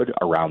neighborhood,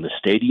 around the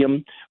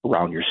stadium,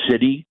 around your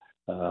city.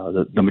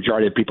 The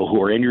majority of people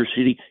who are in your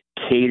city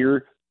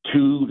cater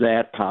to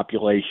that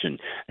population.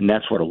 And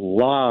that's what a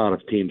lot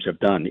of teams have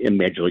done in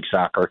Major League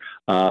Soccer,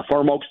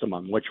 foremost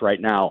among which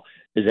right now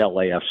is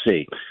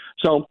LAFC.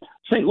 So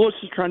St. Louis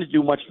is trying to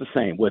do much the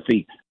same with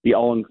the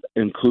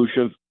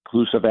all-inclusive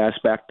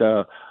aspect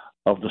of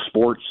the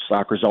sports.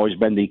 Soccer's always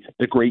been the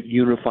great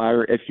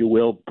unifier, if you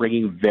will,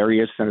 bringing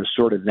various and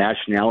assorted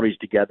nationalities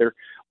together.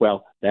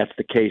 Well, that's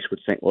the case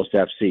with St. Louis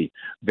FC.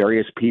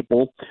 Various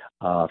people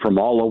from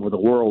all over the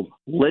world,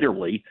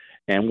 literally.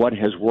 And what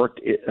has worked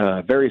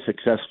very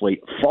successfully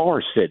for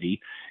our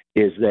city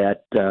is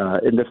that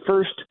in the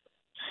first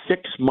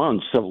 6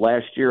 months of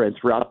last year and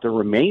throughout the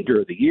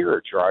remainder of the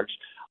year, George,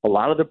 a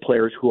lot of the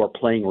players who are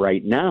playing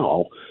right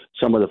now,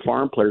 some of the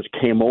foreign players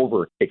came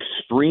over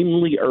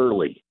extremely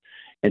early.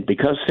 And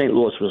because St.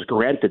 Louis was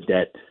granted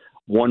that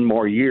one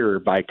more year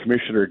by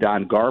Commissioner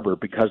Don Garber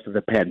because of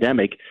the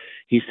pandemic,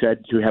 he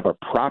said to have a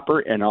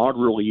proper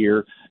inaugural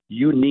year,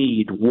 you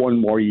need one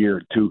more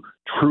year to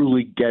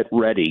truly get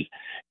ready.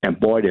 And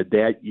boy, did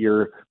that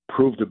year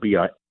prove to be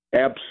an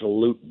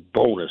absolute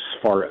bonus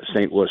for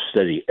St. Louis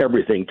City.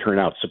 Everything turned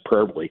out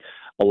superbly,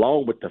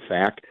 along with the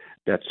fact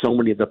that so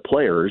many of the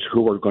players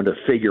who are going to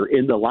figure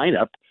in the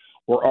lineup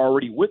were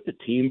already with the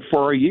team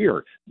for a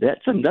year.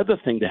 That's another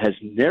thing that has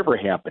never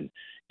happened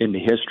in the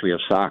history of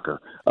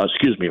of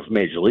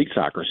Major League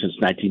Soccer since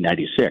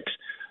 1996.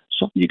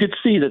 So you could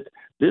see that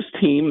this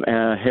team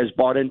has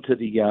bought into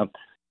the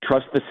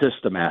trust the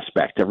system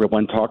aspect.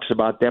 Everyone talks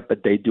about that,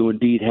 but they do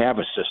indeed have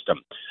a system.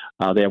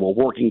 They have a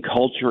working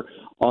culture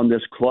on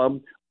this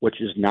club, which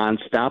is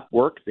nonstop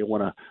work. They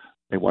want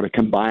to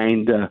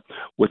combine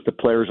with the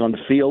players on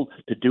the field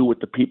to do what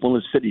the people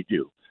in the city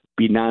do.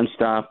 Be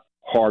nonstop,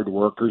 hard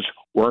workers,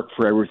 work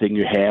for everything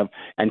you have,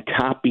 and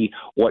copy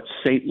what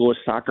St. Louis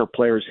soccer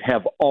players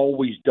have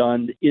always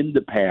done in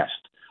the past.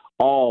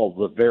 All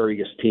the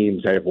various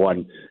teams that have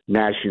won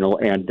national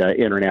and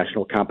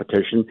international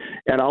competition.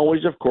 And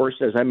always, of course,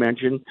 as I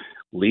mentioned,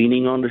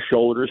 standing on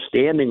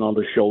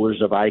the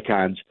shoulders of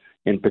icons,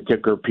 in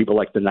particular people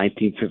like the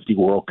 1950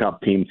 World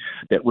Cup team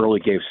that really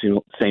gave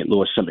St.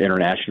 Louis some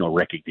international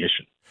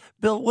recognition.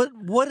 Bill,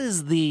 what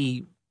is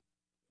in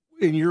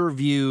your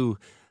view,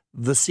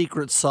 the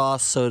secret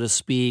sauce, so to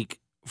speak,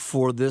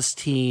 for this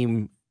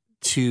team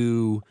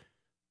to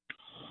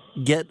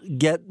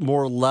get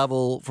more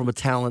level from a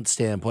talent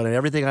standpoint? And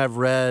everything I've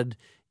read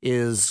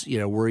is,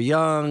 we're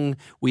young,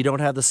 we don't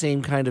have the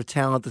same kind of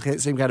talent, the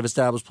same kind of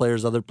established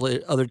players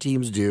other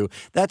teams do.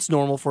 That's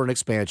normal for an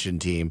expansion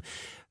team.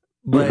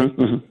 But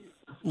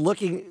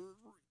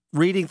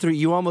reading through,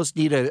 you almost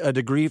need a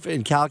degree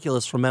in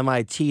calculus from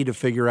MIT to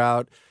figure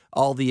out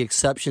all the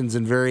exceptions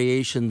and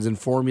variations and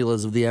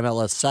formulas of the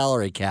MLS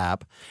salary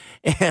cap.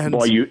 And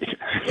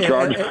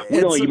George, we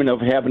don't even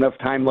have enough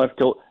time left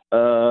till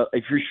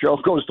if your show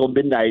goes till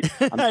midnight.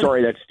 I'm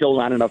sorry, that's still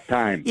not enough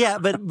time. Yeah,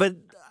 but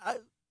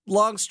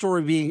long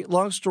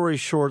story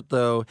short,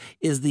 though,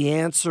 is the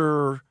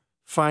answer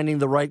finding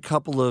the right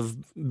couple of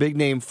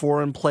big-name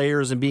foreign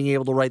players and being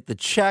able to write the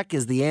check?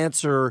 Is the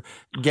answer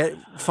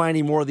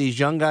finding more of these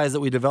young guys that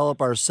we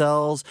develop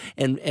ourselves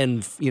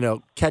and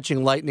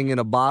catching lightning in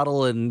a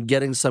bottle and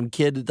getting some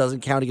kid that doesn't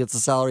count against the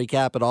salary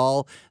cap at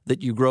all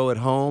that you grow at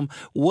home?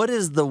 What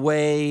is the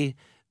way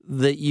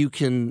that you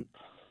can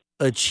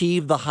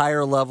achieve the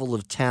higher level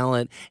of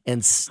talent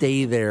and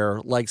stay there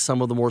like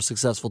some of the more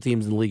successful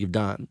teams in the league have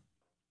done?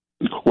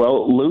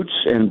 Well, Lutz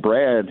and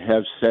Brad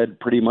have said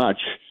pretty much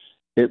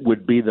it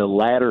would be the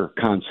latter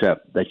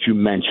concept that you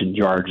mentioned,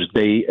 George.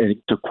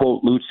 To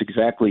quote Lutz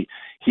exactly,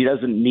 he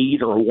doesn't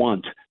need or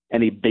want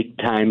any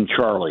big-time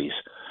Charlies.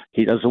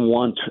 He doesn't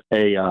want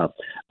a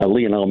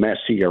Lionel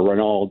Messi, a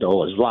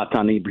Ronaldo, a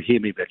Zlatan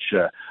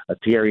Ibrahimovic, a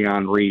Thierry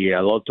Henry,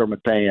 a Lothar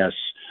Matthäus,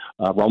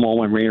 Ramon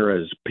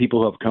Ramirez, people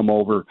who have come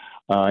over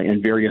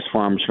in various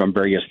forms from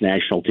various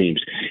national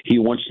teams. He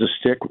wants to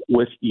stick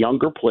with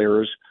younger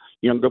players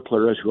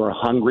who are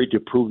hungry to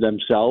prove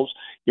themselves,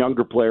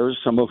 younger players,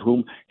 some of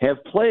whom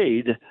have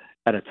played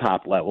at a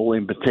top level,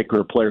 in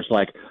particular players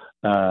like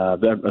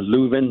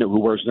Leuven, who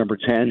wears number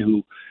 10,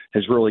 who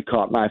has really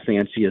caught my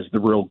fancy as the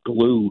real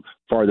glue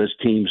for this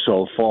team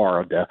so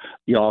far. The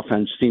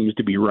offense seems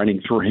to be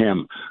running through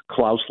him.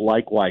 Klaus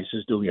likewise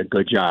is doing a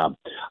good job.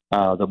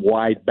 The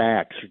wide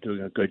backs are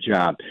doing a good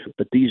job.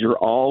 But these are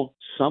all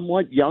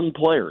somewhat young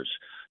players,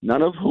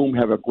 none of whom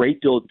have a great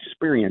deal of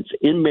experience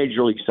in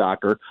Major League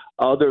Soccer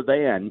other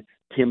than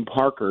Tim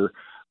Parker,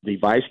 the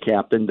vice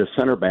captain, the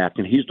center back,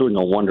 and he's doing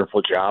a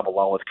wonderful job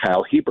along with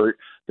Kyle Hebert.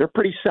 They're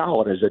pretty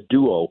solid as a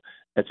duo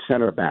at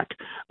center back.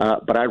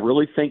 But I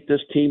really think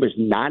this team is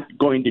not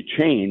going to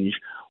change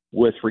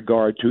with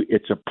regard to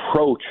its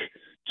approach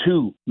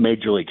to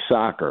Major League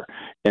Soccer,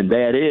 and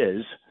that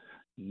is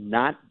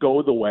not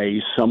go the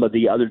way some of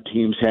the other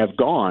teams have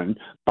gone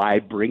by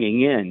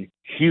bringing in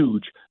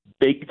huge,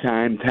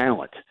 big-time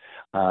talent.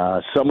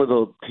 Some of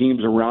the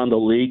teams around the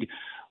league,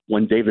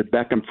 when David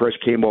Beckham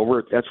first came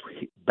over,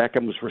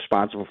 Beckham was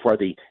responsible for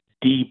the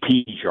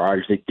DP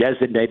charge, the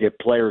designated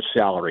player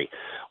salary,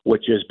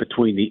 which is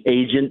between the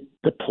agent,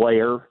 the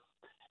player,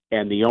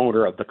 and the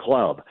owner of the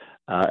club.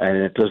 And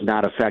it does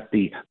not affect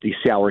the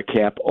salary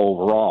cap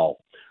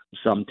overall.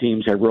 Some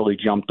teams have really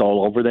jumped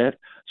all over that.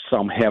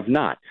 Some have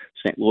not.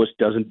 St. Louis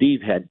does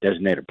indeed have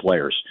designated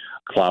players.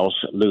 Klaus,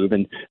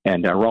 Leuven,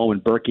 and Roman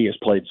Berkey has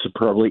played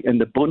superbly in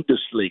the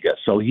Bundesliga.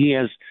 So he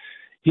has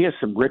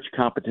some rich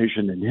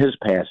competition in his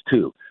past,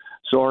 too.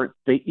 So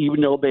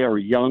even though they are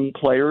young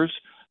players,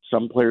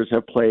 some players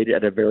have played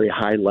at a very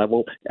high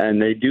level,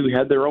 and they do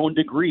have their own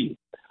degree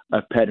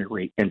of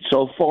pedigree. And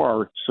so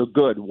far, so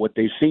good. What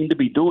they seem to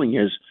be doing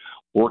is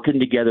working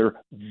together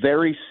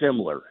very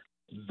similar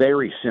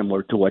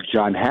to what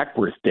John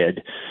Hackworth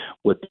did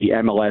with the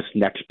MLS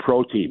Next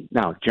Pro team.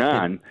 Now,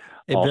 John,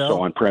 also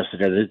Bill,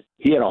 unprecedented,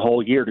 he had a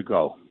whole year to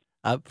go.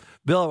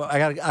 Bill,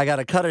 I got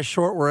to cut us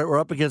short. We're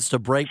up against a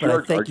break, but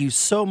I thank you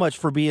so much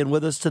for being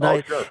with us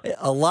tonight. Oh, sure.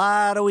 A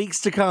lot of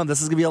weeks to come.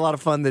 This is going to be a lot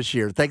of fun this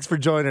year. Thanks for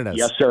joining us.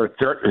 Yes, sir.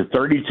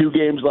 32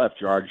 games left,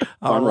 George.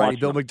 All right,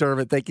 Bill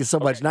McDermott, thank you so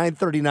much.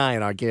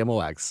 9:39 on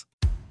KMOX.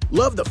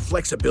 Love the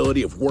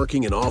flexibility of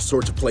working in all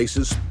sorts of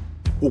places?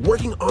 Well,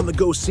 working on the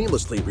go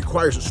seamlessly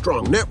requires a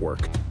strong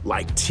network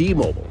like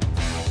T-Mobile.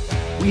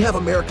 We have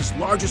America's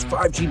largest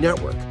 5G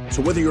network,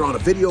 so whether you're on a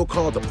video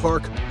call at the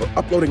park or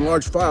uploading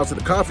large files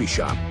at a coffee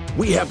shop,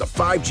 we have the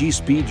 5G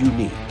speed you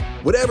need.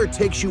 Whatever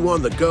takes you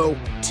on the go,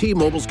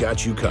 T-Mobile's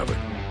got you covered.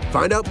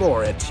 Find out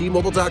more at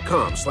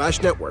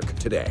T-Mobile.com/network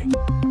today.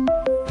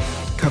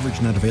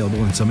 Coverage not available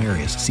in some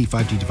areas. See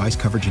 5G device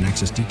coverage and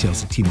access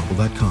details at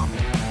T-Mobile.com.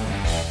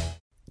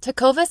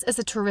 Tecovas is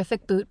a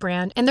terrific boot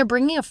brand, and they're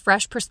bringing a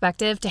fresh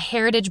perspective to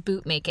heritage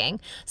boot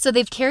making. So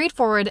they've carried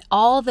forward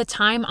all the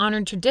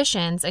time-honored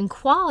traditions and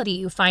quality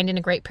you find in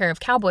a great pair of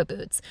cowboy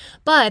boots,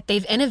 but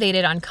they've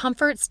innovated on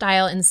comfort,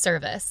 style, and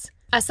service.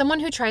 As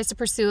someone who tries to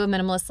pursue a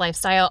minimalist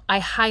lifestyle, I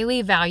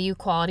highly value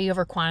quality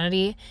over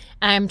quantity,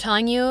 and I'm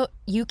telling you,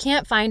 you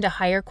can't find a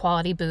higher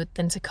quality boot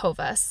than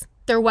Tecovas.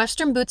 Their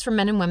Western boots for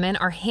men and women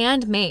are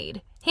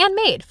handmade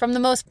from the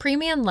most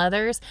premium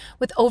leathers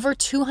with over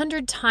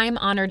 200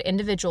 time-honored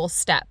individual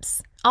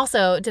steps.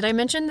 Also, did I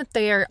mention that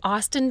they are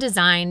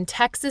Austin-designed,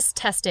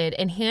 Texas-tested,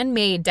 and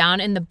handmade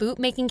down in the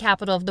boot-making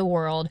capital of the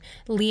world,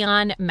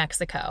 Leon,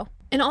 Mexico?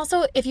 And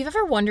also, if you've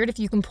ever wondered if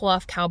you can pull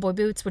off cowboy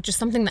boots, which is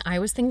something that I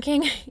was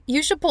thinking,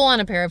 you should pull on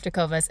a pair of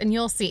Tecovas and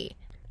you'll see.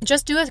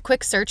 Just do a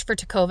quick search for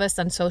Tecovas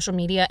on social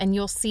media and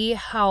you'll see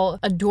how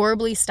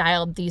adorably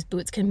styled these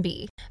boots can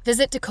be.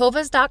 Visit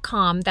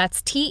tecovas.com,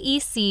 that's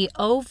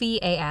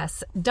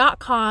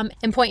TECOVAS.com,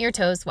 and point your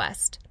toes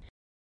west.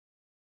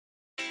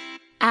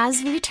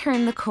 As we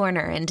turn the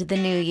corner into the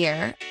new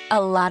year,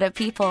 a lot of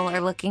people are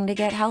looking to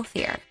get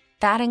healthier.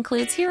 That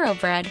includes Hero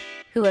Bread,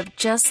 who have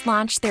just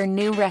launched their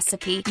new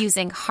recipe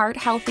using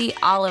heart-healthy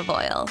olive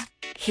oil.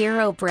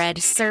 Hero Bread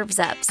serves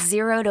up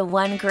 0 to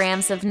 1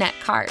 grams of net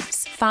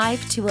carbs,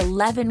 5 to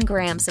 11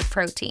 grams of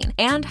protein,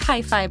 and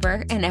high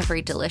fiber in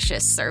every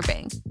delicious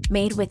serving.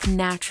 Made with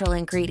natural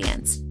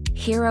ingredients,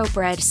 Hero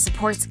Bread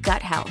supports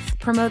gut health,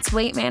 promotes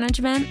weight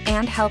management,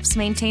 and helps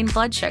maintain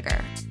blood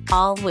sugar.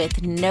 All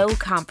with no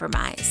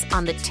compromise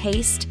on the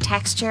taste,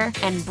 texture,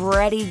 and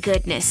bready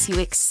goodness you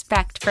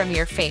expect from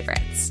your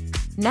favorites.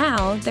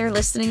 Now they're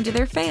listening to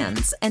their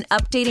fans and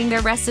updating their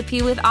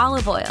recipe with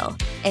olive oil,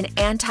 an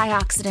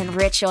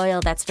antioxidant-rich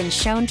oil that's been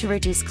shown to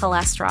reduce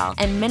cholesterol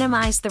and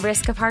minimize the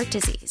risk of heart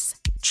disease.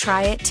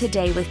 Try it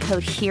today with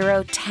code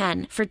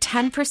HERO10 for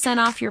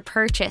 10% off your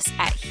purchase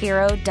at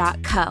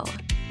hero.co.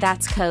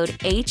 That's code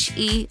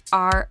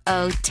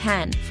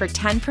HERO10 for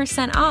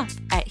 10% off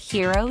at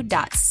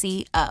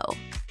hero.co.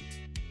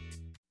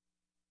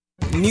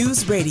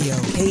 News Radio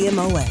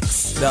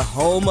KMOX, the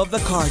home of the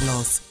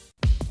Cardinals.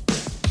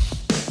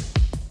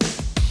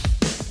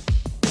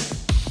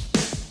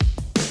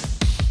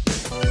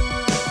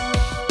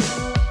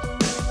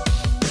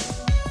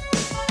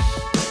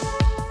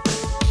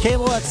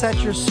 KMOX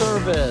at your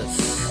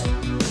service.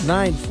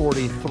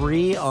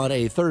 9:43 on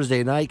a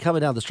Thursday night,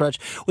 coming down the stretch.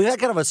 We've had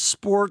kind of a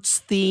sports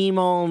theme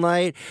all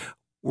night.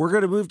 We're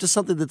going to move to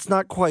something that's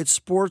not quite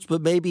sports,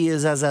 but maybe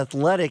is as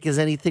athletic as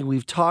anything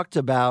we've talked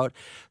about.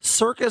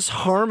 Circus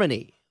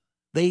Harmony.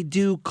 They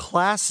do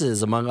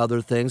classes, among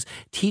other things,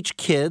 teach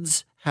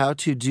kids how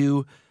to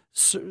do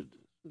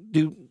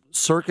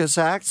circus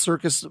acts.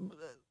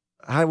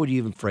 How would you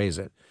even phrase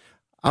it?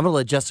 I'm going to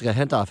let Jessica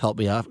Hentoff help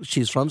me out.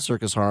 She's from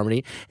Circus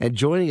Harmony and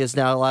joining us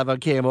now live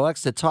on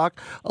KMOX to talk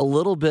a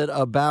little bit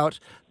about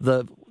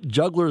the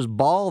Juggler's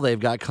Ball they've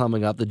got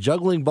coming up, the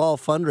Juggling Ball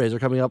fundraiser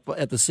coming up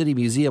at the City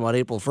Museum on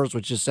April 1st,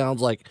 which just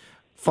sounds like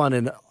fun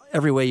in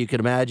every way you can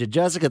imagine.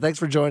 Jessica, thanks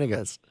for joining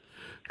us.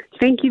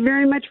 Thank you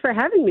very much for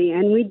having me.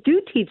 And we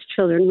do teach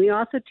children. We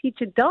also teach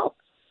adults.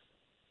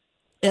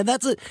 And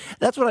that's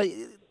what I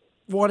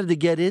wanted to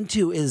get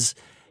into is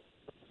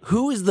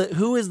who is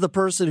the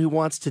person who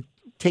wants to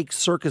take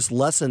circus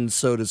lessons,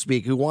 so to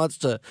speak, who wants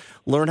to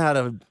learn how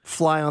to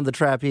fly on the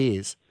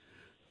trapeze?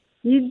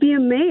 You'd be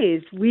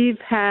amazed. We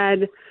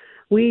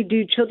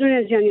do children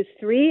as young as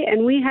 3,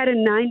 and we had a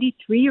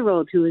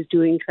 93-year-old who was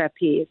doing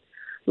trapeze.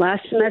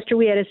 Last semester,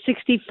 we had a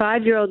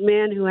 65-year-old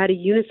man who had a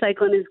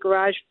unicycle in his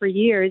garage for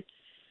years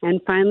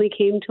and finally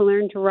came to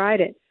learn to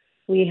ride it.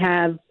 We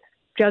have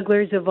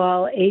jugglers of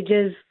all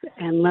ages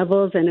and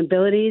levels and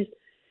abilities,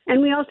 and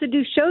we also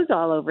do shows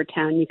all over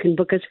town. You can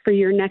book us for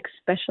your next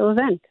special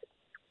event.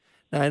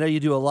 Now, I know you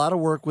do a lot of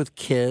work with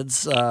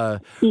kids.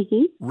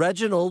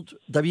 Reginald,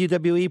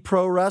 WWE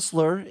pro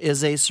wrestler,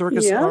 is a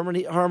Circus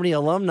Harmony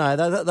alumni.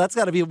 That's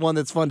got to be one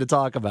that's fun to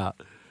talk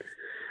about.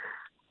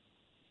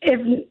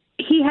 If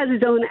he has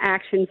his own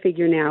action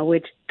figure now,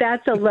 which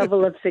that's a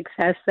level of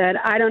success that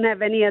I don't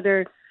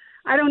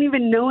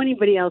even know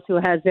anybody else who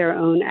has their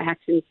own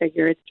action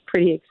figure. It's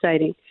pretty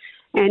exciting.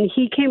 And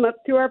he came up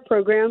through our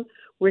program.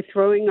 We're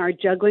throwing our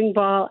juggling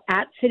ball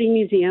at City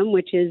Museum,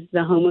 which is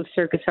the home of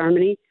Circus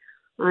Harmony,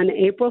 on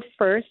April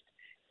 1st.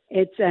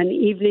 It's an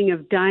evening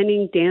of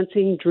dining,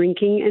 dancing,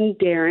 drinking, and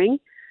daring.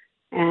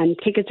 And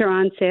tickets are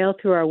on sale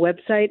through our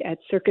website at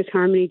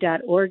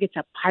circusharmony.org. It's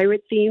a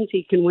pirate theme, so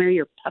you can wear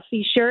your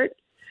puffy shirt.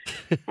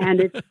 And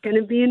it's going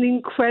to be an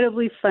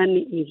incredibly fun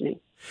evening.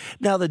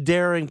 Now, the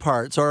daring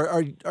parts.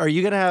 Are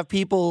you going to have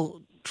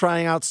people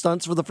trying out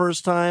stunts for the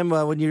first time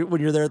when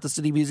you're there at the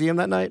City Museum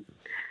that night?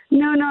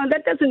 No,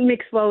 that doesn't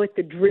mix well with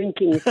the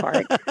drinking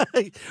part.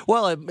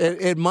 Well,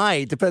 it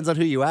might. Depends on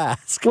who you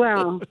ask.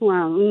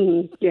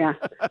 Yeah.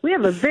 We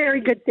have a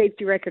very good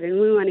safety record, and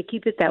we want to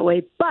keep it that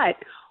way. But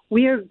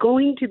we are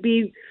going to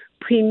be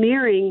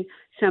premiering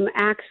some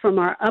acts from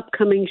our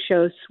upcoming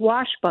show,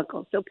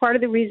 Swashbuckle. So part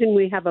of the reason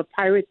we have a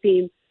pirate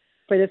theme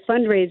for the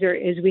fundraiser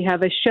is we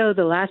have a show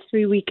the last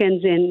 3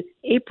 weekends in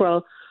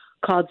April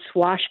called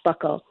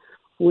Swashbuckle,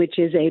 which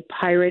is a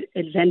pirate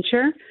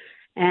adventure.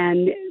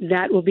 And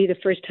that will be the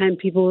first time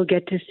people will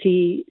get to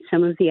see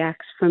some of the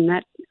acts from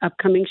that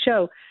upcoming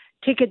show.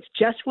 Tickets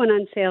just went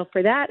on sale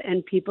for that,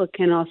 and people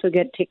can also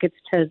get tickets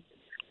to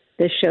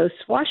the show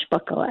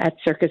Swashbuckle at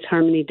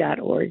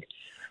circusharmony.org.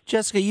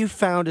 Jessica, you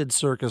founded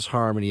Circus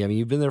Harmony. I mean,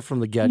 you've been there from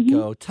the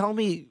get-go. Tell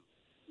me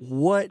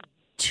what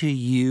to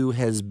you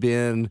has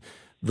been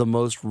the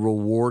most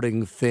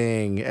rewarding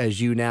thing as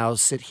you now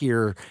sit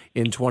here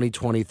in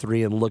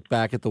 2023 and look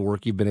back at the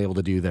work you've been able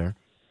to do there?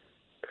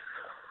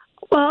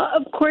 Well,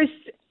 of course,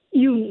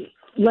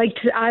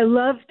 I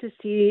love to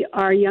see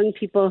our young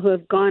people who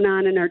have gone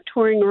on and are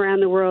touring around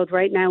the world.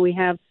 Right now we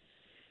have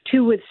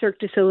 2 with Cirque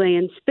du Soleil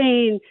in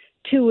Spain,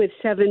 2 with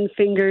Seven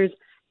Fingers,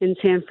 in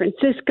San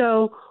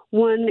Francisco,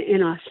 one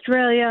in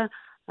Australia,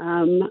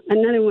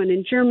 another one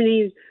in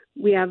Germany.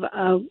 We have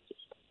a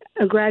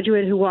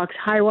graduate who walks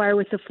high wire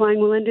with the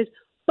Flying Melendez,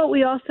 but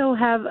we also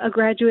have a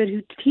graduate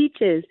who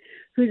teaches,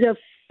 who's a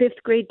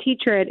fifth grade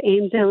teacher at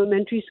Ames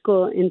Elementary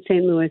School in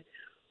St. Louis.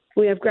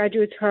 We have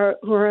graduates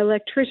who are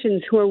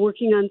electricians who are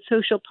working on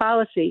social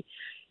policy.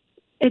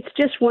 It's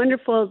just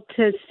wonderful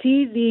to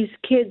see these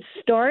kids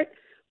start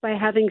by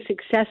having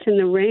success in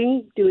the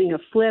ring, doing a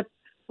flip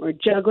or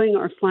juggling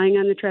or flying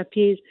on the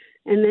trapeze,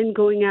 and then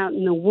going out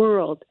in the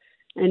world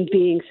and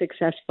being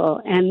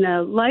successful. And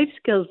the life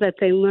skills that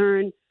they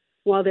learn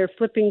while they're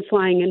flipping,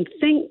 flying,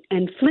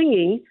 and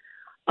flinging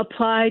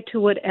apply to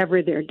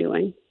whatever they're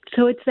doing.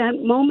 So it's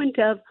that moment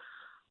of,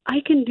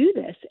 I can do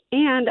this,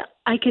 and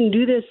I can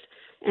do this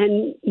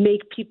and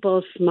make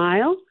people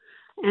smile,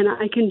 and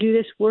I can do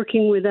this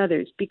working with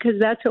others, because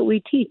that's what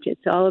we teach.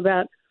 It's all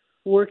about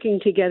working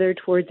together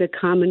towards a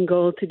common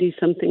goal to do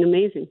something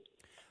amazing.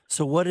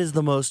 So what is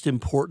the most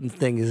important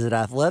thing? Is it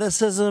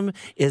athleticism?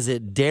 Is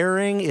it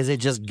daring? Is it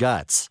just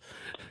guts?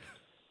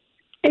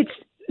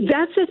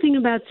 That's the thing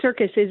about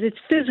circus, is it's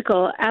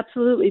physical,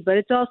 absolutely, but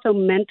it's also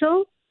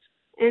mental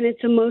and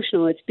it's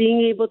emotional. It's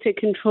being able to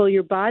control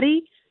your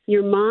body,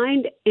 your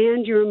mind,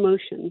 and your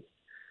emotions.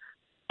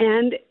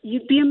 And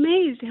you'd be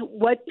amazed at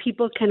what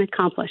people can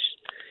accomplish.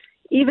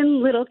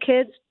 Even little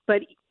kids,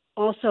 but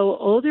also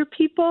older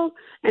people,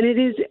 and it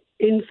is,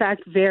 in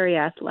fact, very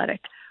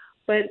athletic.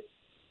 But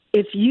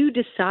if you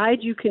decide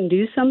you can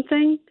do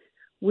something,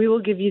 we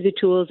will give you the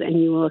tools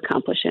and you will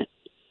accomplish it.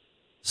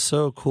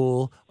 So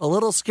cool. A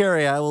little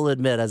scary, I will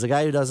admit. As a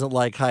guy who doesn't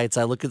like heights,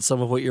 I look at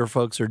some of what your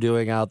folks are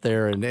doing out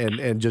there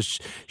and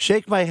just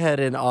shake my head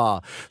in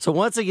awe. So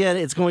once again,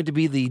 it's going to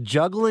be the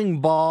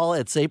Juggling Ball.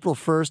 It's April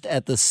 1st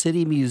at the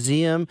City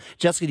Museum.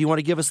 Jessica, do you want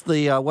to give us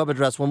the web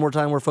address one more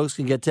time where folks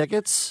can get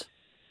tickets?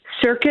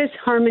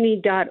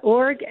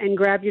 circusharmony.org, and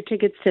grab your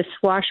tickets to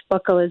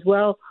Swashbuckle as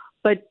well.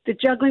 But the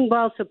Juggling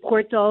Ball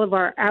supports all of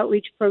our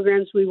outreach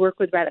programs. We work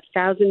with about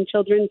 1,000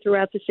 children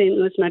throughout the St.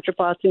 Louis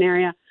metropolitan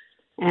area,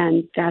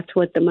 and that's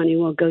what the money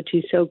will go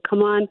to. So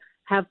come on,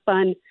 have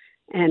fun,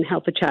 and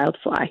help a child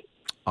fly.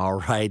 All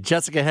right.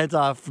 Jessica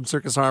Hentoff from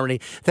Circus Harmony,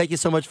 thank you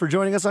so much for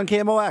joining us on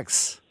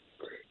KMOX.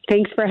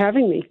 Thanks for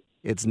having me.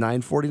 It's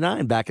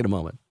 9:49. Back in a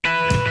moment.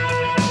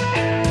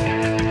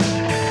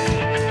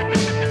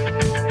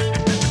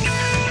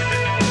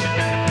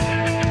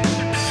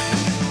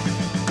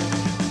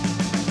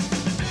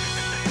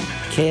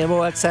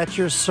 KMOX at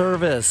your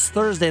service.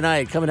 Thursday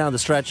night, coming down the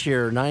stretch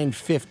here,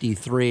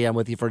 9:53. I'm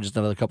with you for just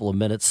another couple of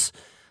minutes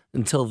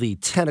until the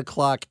 10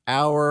 o'clock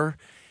hour.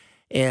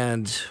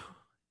 And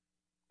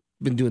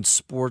been doing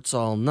sports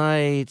all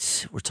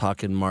night. We're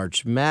talking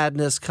March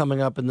Madness coming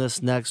up in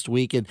this next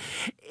week. And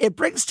it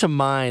brings to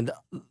mind,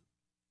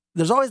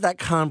 there's always that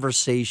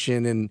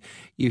conversation, and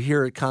you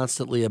hear it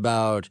constantly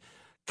about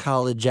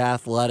college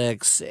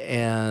athletics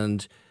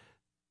and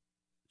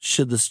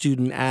should the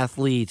student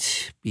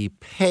athlete be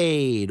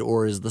paid,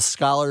 or is the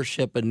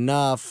scholarship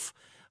enough?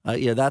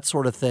 That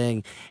sort of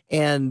thing.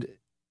 And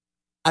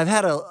I've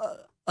had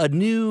a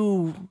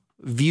new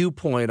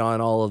viewpoint on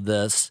all of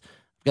this.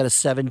 I've got a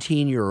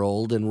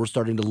 17-year-old, and we're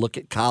starting to look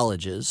at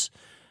colleges.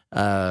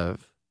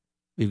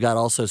 We've got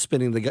also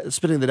spinning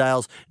the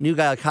dials. New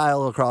guy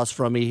Kyle across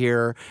from me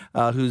here,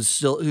 who's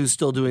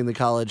still doing the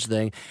college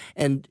thing,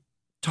 and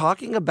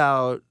talking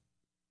about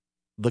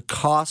the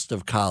cost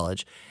of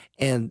college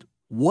and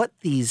what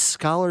these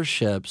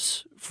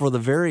scholarships for the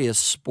various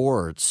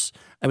sports.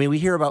 I mean, we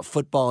hear about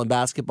football and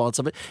basketball and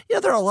stuff, but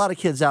there are a lot of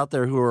kids out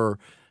there who are,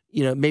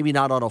 maybe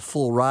not on a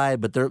full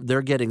ride, but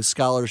they're getting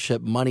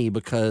scholarship money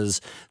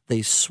because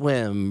they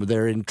swim,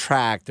 they're in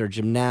track, they're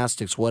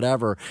gymnastics,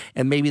 whatever,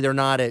 and maybe they're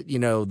not at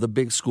the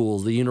big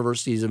schools, the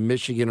universities of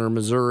Michigan or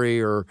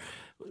Missouri or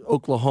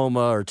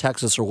Oklahoma or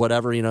Texas or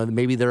whatever.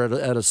 Maybe they're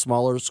at a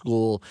smaller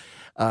school.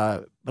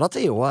 But I'll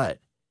tell you what,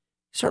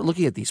 you start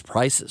looking at these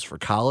prices for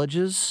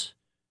colleges.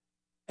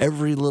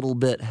 Every little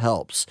bit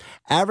helps.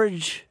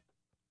 Average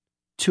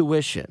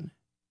tuition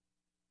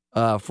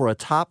for a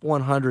top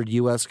 100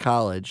 U.S.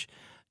 college,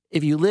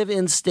 if you live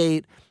in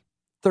state,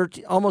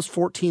 almost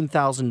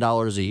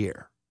 $14,000 a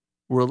year.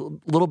 We're a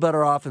little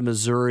better off in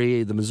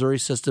Missouri. The Missouri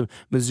system,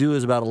 Mizzou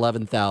is about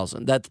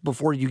 $11,000. That's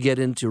before you get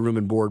into room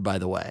and board, by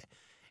the way.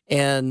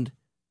 And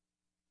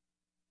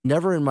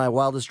never in my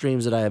wildest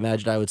dreams did I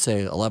imagine I would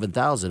say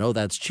 $11,000. Oh,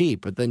 that's cheap.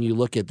 But then you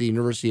look at the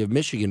University of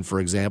Michigan, for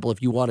example.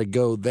 If you want to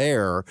go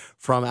there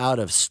from out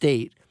of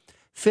state,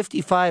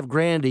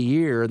 $55,000 a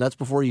year, and that's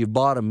before you've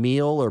bought a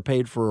meal or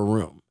paid for a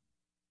room.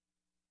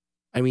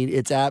 I mean,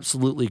 it's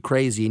absolutely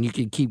crazy, and you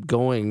can keep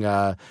going.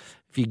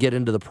 If you get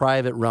into the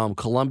private realm,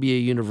 Columbia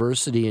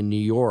University in New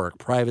York,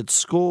 private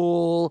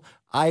school,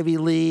 Ivy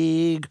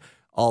League,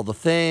 all the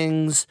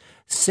things,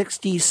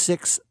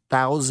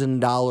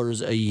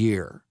 $66,000 a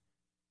year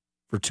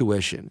for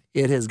tuition.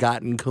 It has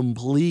gotten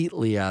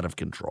completely out of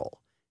control.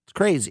 It's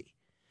crazy.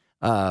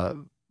 But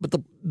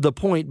the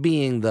point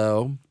being,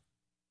 though,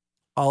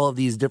 all of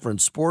these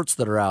different sports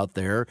that are out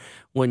there,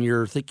 when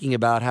you're thinking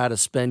about how to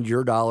spend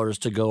your dollars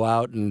to go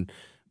out and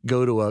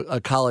go to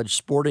a college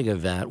sporting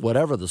event,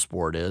 whatever the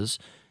sport is,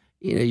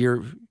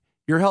 you're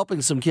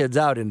helping some kids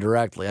out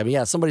indirectly. I mean,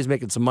 yeah, somebody's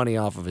making some money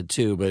off of it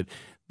too, but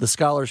the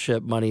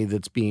scholarship money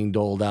that's being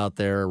doled out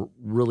there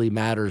really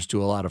matters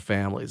to a lot of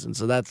families. And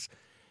so that's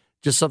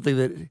just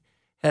something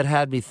that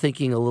had me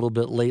thinking a little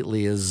bit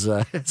lately as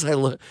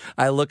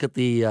I look at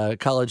the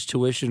college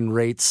tuition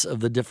rates of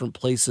the different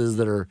places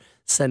that are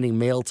sending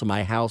mail to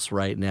my house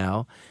right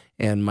now,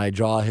 and my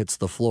jaw hits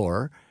the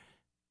floor.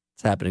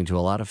 It's happening to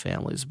a lot of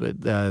families,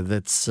 but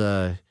that's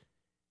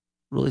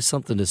really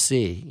something to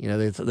see.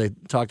 They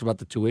talked about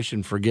the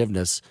tuition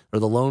forgiveness, or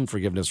the loan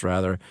forgiveness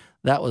rather.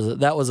 That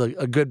was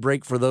a good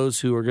break for those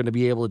who are going to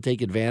be able to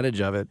take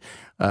advantage of it.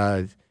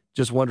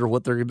 Just wonder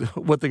what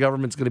the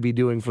government's going to be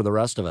doing for the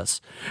rest of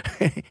us.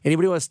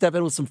 Anybody want to step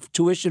in with some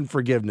tuition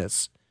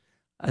forgiveness?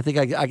 I think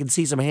I can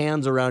see some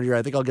hands around here.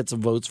 I think I'll get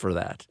some votes for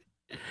that.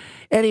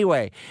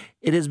 Anyway,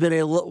 it has been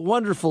a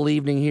wonderful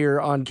evening here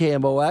on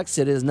KMOX.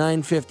 It is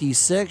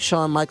 9:56.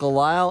 Sean Michael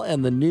Lyle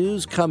and the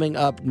news coming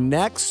up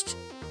next.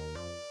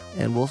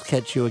 And we'll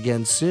catch you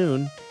again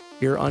soon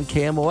here on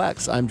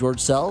KMOX. I'm George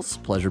Sells.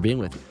 Pleasure being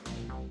with you.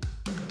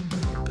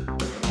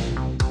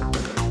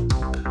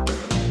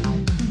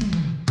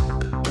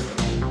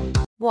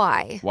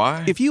 Why?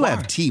 If you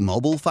have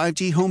T-Mobile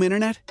 5G home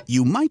internet,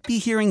 you might be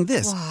hearing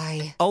this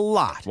a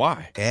lot.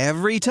 Why?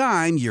 Every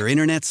time your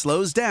internet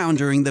slows down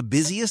during the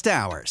busiest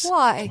hours.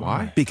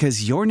 Why?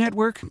 Because your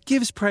network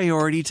gives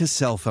priority to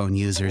cell phone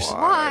users.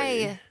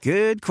 Why?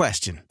 Good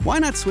question. Why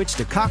not switch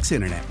to Cox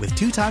Internet with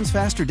 2 times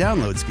faster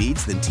download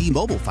speeds than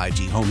T-Mobile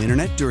 5G home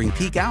internet during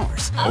peak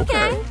hours?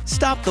 Okay.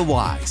 Stop the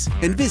whys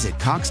and visit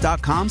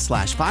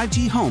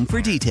cox.com/5G home for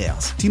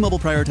details. T-Mobile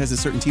prioritizes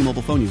certain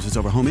T-Mobile phone users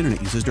over home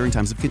internet users during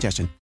times of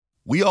congestion.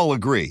 We all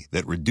agree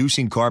that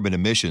reducing carbon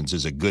emissions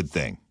is a good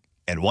thing.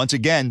 And once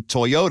again,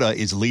 Toyota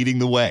is leading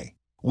the way.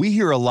 We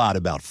hear a lot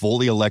about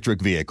fully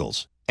electric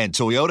vehicles, and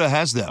Toyota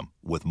has them,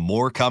 with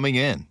more coming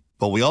in.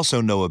 But we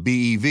also know a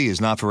BEV is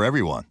not for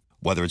everyone,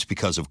 whether it's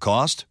because of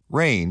cost,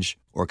 range,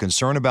 or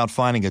concern about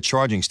finding a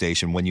charging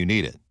station when you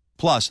need it.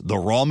 Plus, the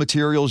raw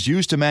materials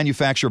used to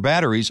manufacture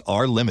batteries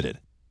are limited.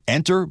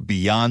 Enter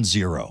Beyond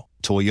Zero,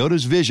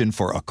 Toyota's vision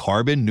for a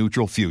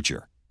carbon-neutral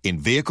future. In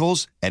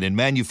vehicles and in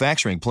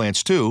manufacturing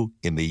plants, too,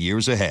 in the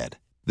years ahead.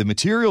 The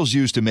materials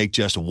used to make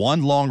just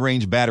one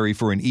long-range battery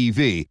for an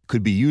EV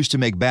could be used to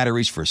make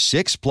batteries for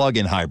 6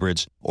 plug-in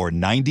hybrids or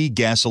 90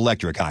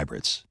 gas-electric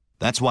hybrids.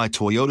 That's why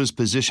Toyota's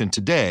position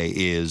today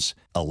is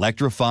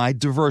electrified,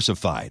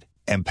 diversified,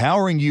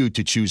 empowering you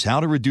to choose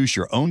how to reduce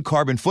your own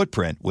carbon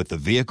footprint with the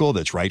vehicle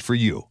that's right for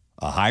you,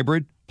 a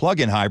hybrid,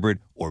 plug-in hybrid,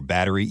 or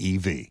battery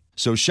EV.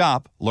 So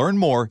shop, learn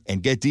more,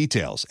 and get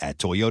details at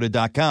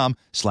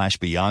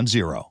toyota.com/beyond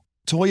zero.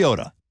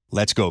 Toyota,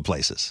 let's go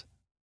places.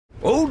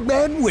 Old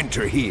Man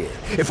Winter here.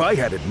 If I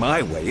had it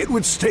my way, it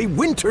would stay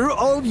winter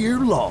all year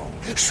long.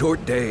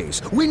 Short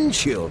days, wind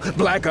chill,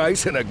 black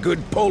ice, and a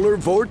good polar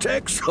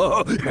vortex.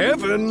 Oh,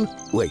 heaven.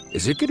 Wait,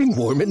 is it getting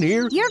warm in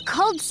here? Your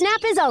cold snap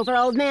is over,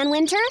 Old Man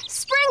Winter.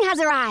 Spring has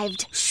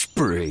arrived.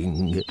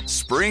 Spring.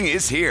 Spring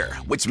is here,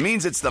 which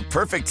means it's the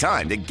perfect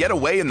time to get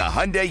away in the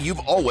Hyundai you've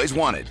always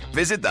wanted.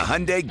 Visit the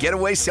Hyundai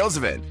Getaway Sales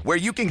Event, where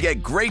you can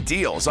get great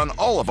deals on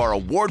all of our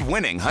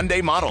award-winning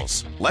Hyundai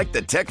models, like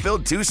the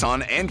tech-filled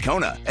Tucson and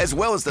Kona, as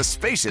well as the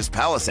spacious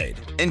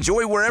Palisade.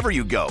 Enjoy wherever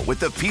you go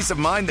with the peace of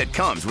mind that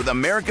comes with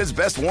America's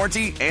best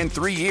warranty and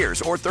 3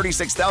 years or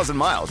 36,000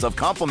 miles of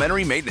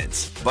complimentary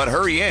maintenance. But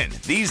hurry in,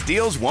 these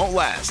deals won't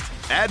last.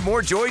 Add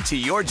more joy to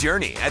your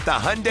journey at the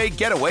Hyundai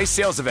Getaway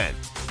Sales Event.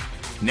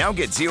 Now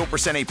get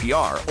 0%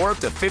 APR or up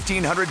to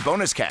 $1,500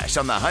 bonus cash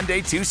on the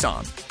Hyundai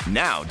Tucson.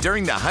 Now,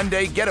 during the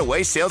Hyundai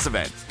Getaway Sales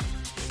Event.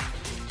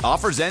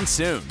 Offers end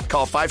soon.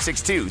 Call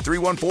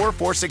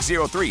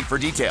 562-314-4603 for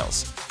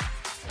details.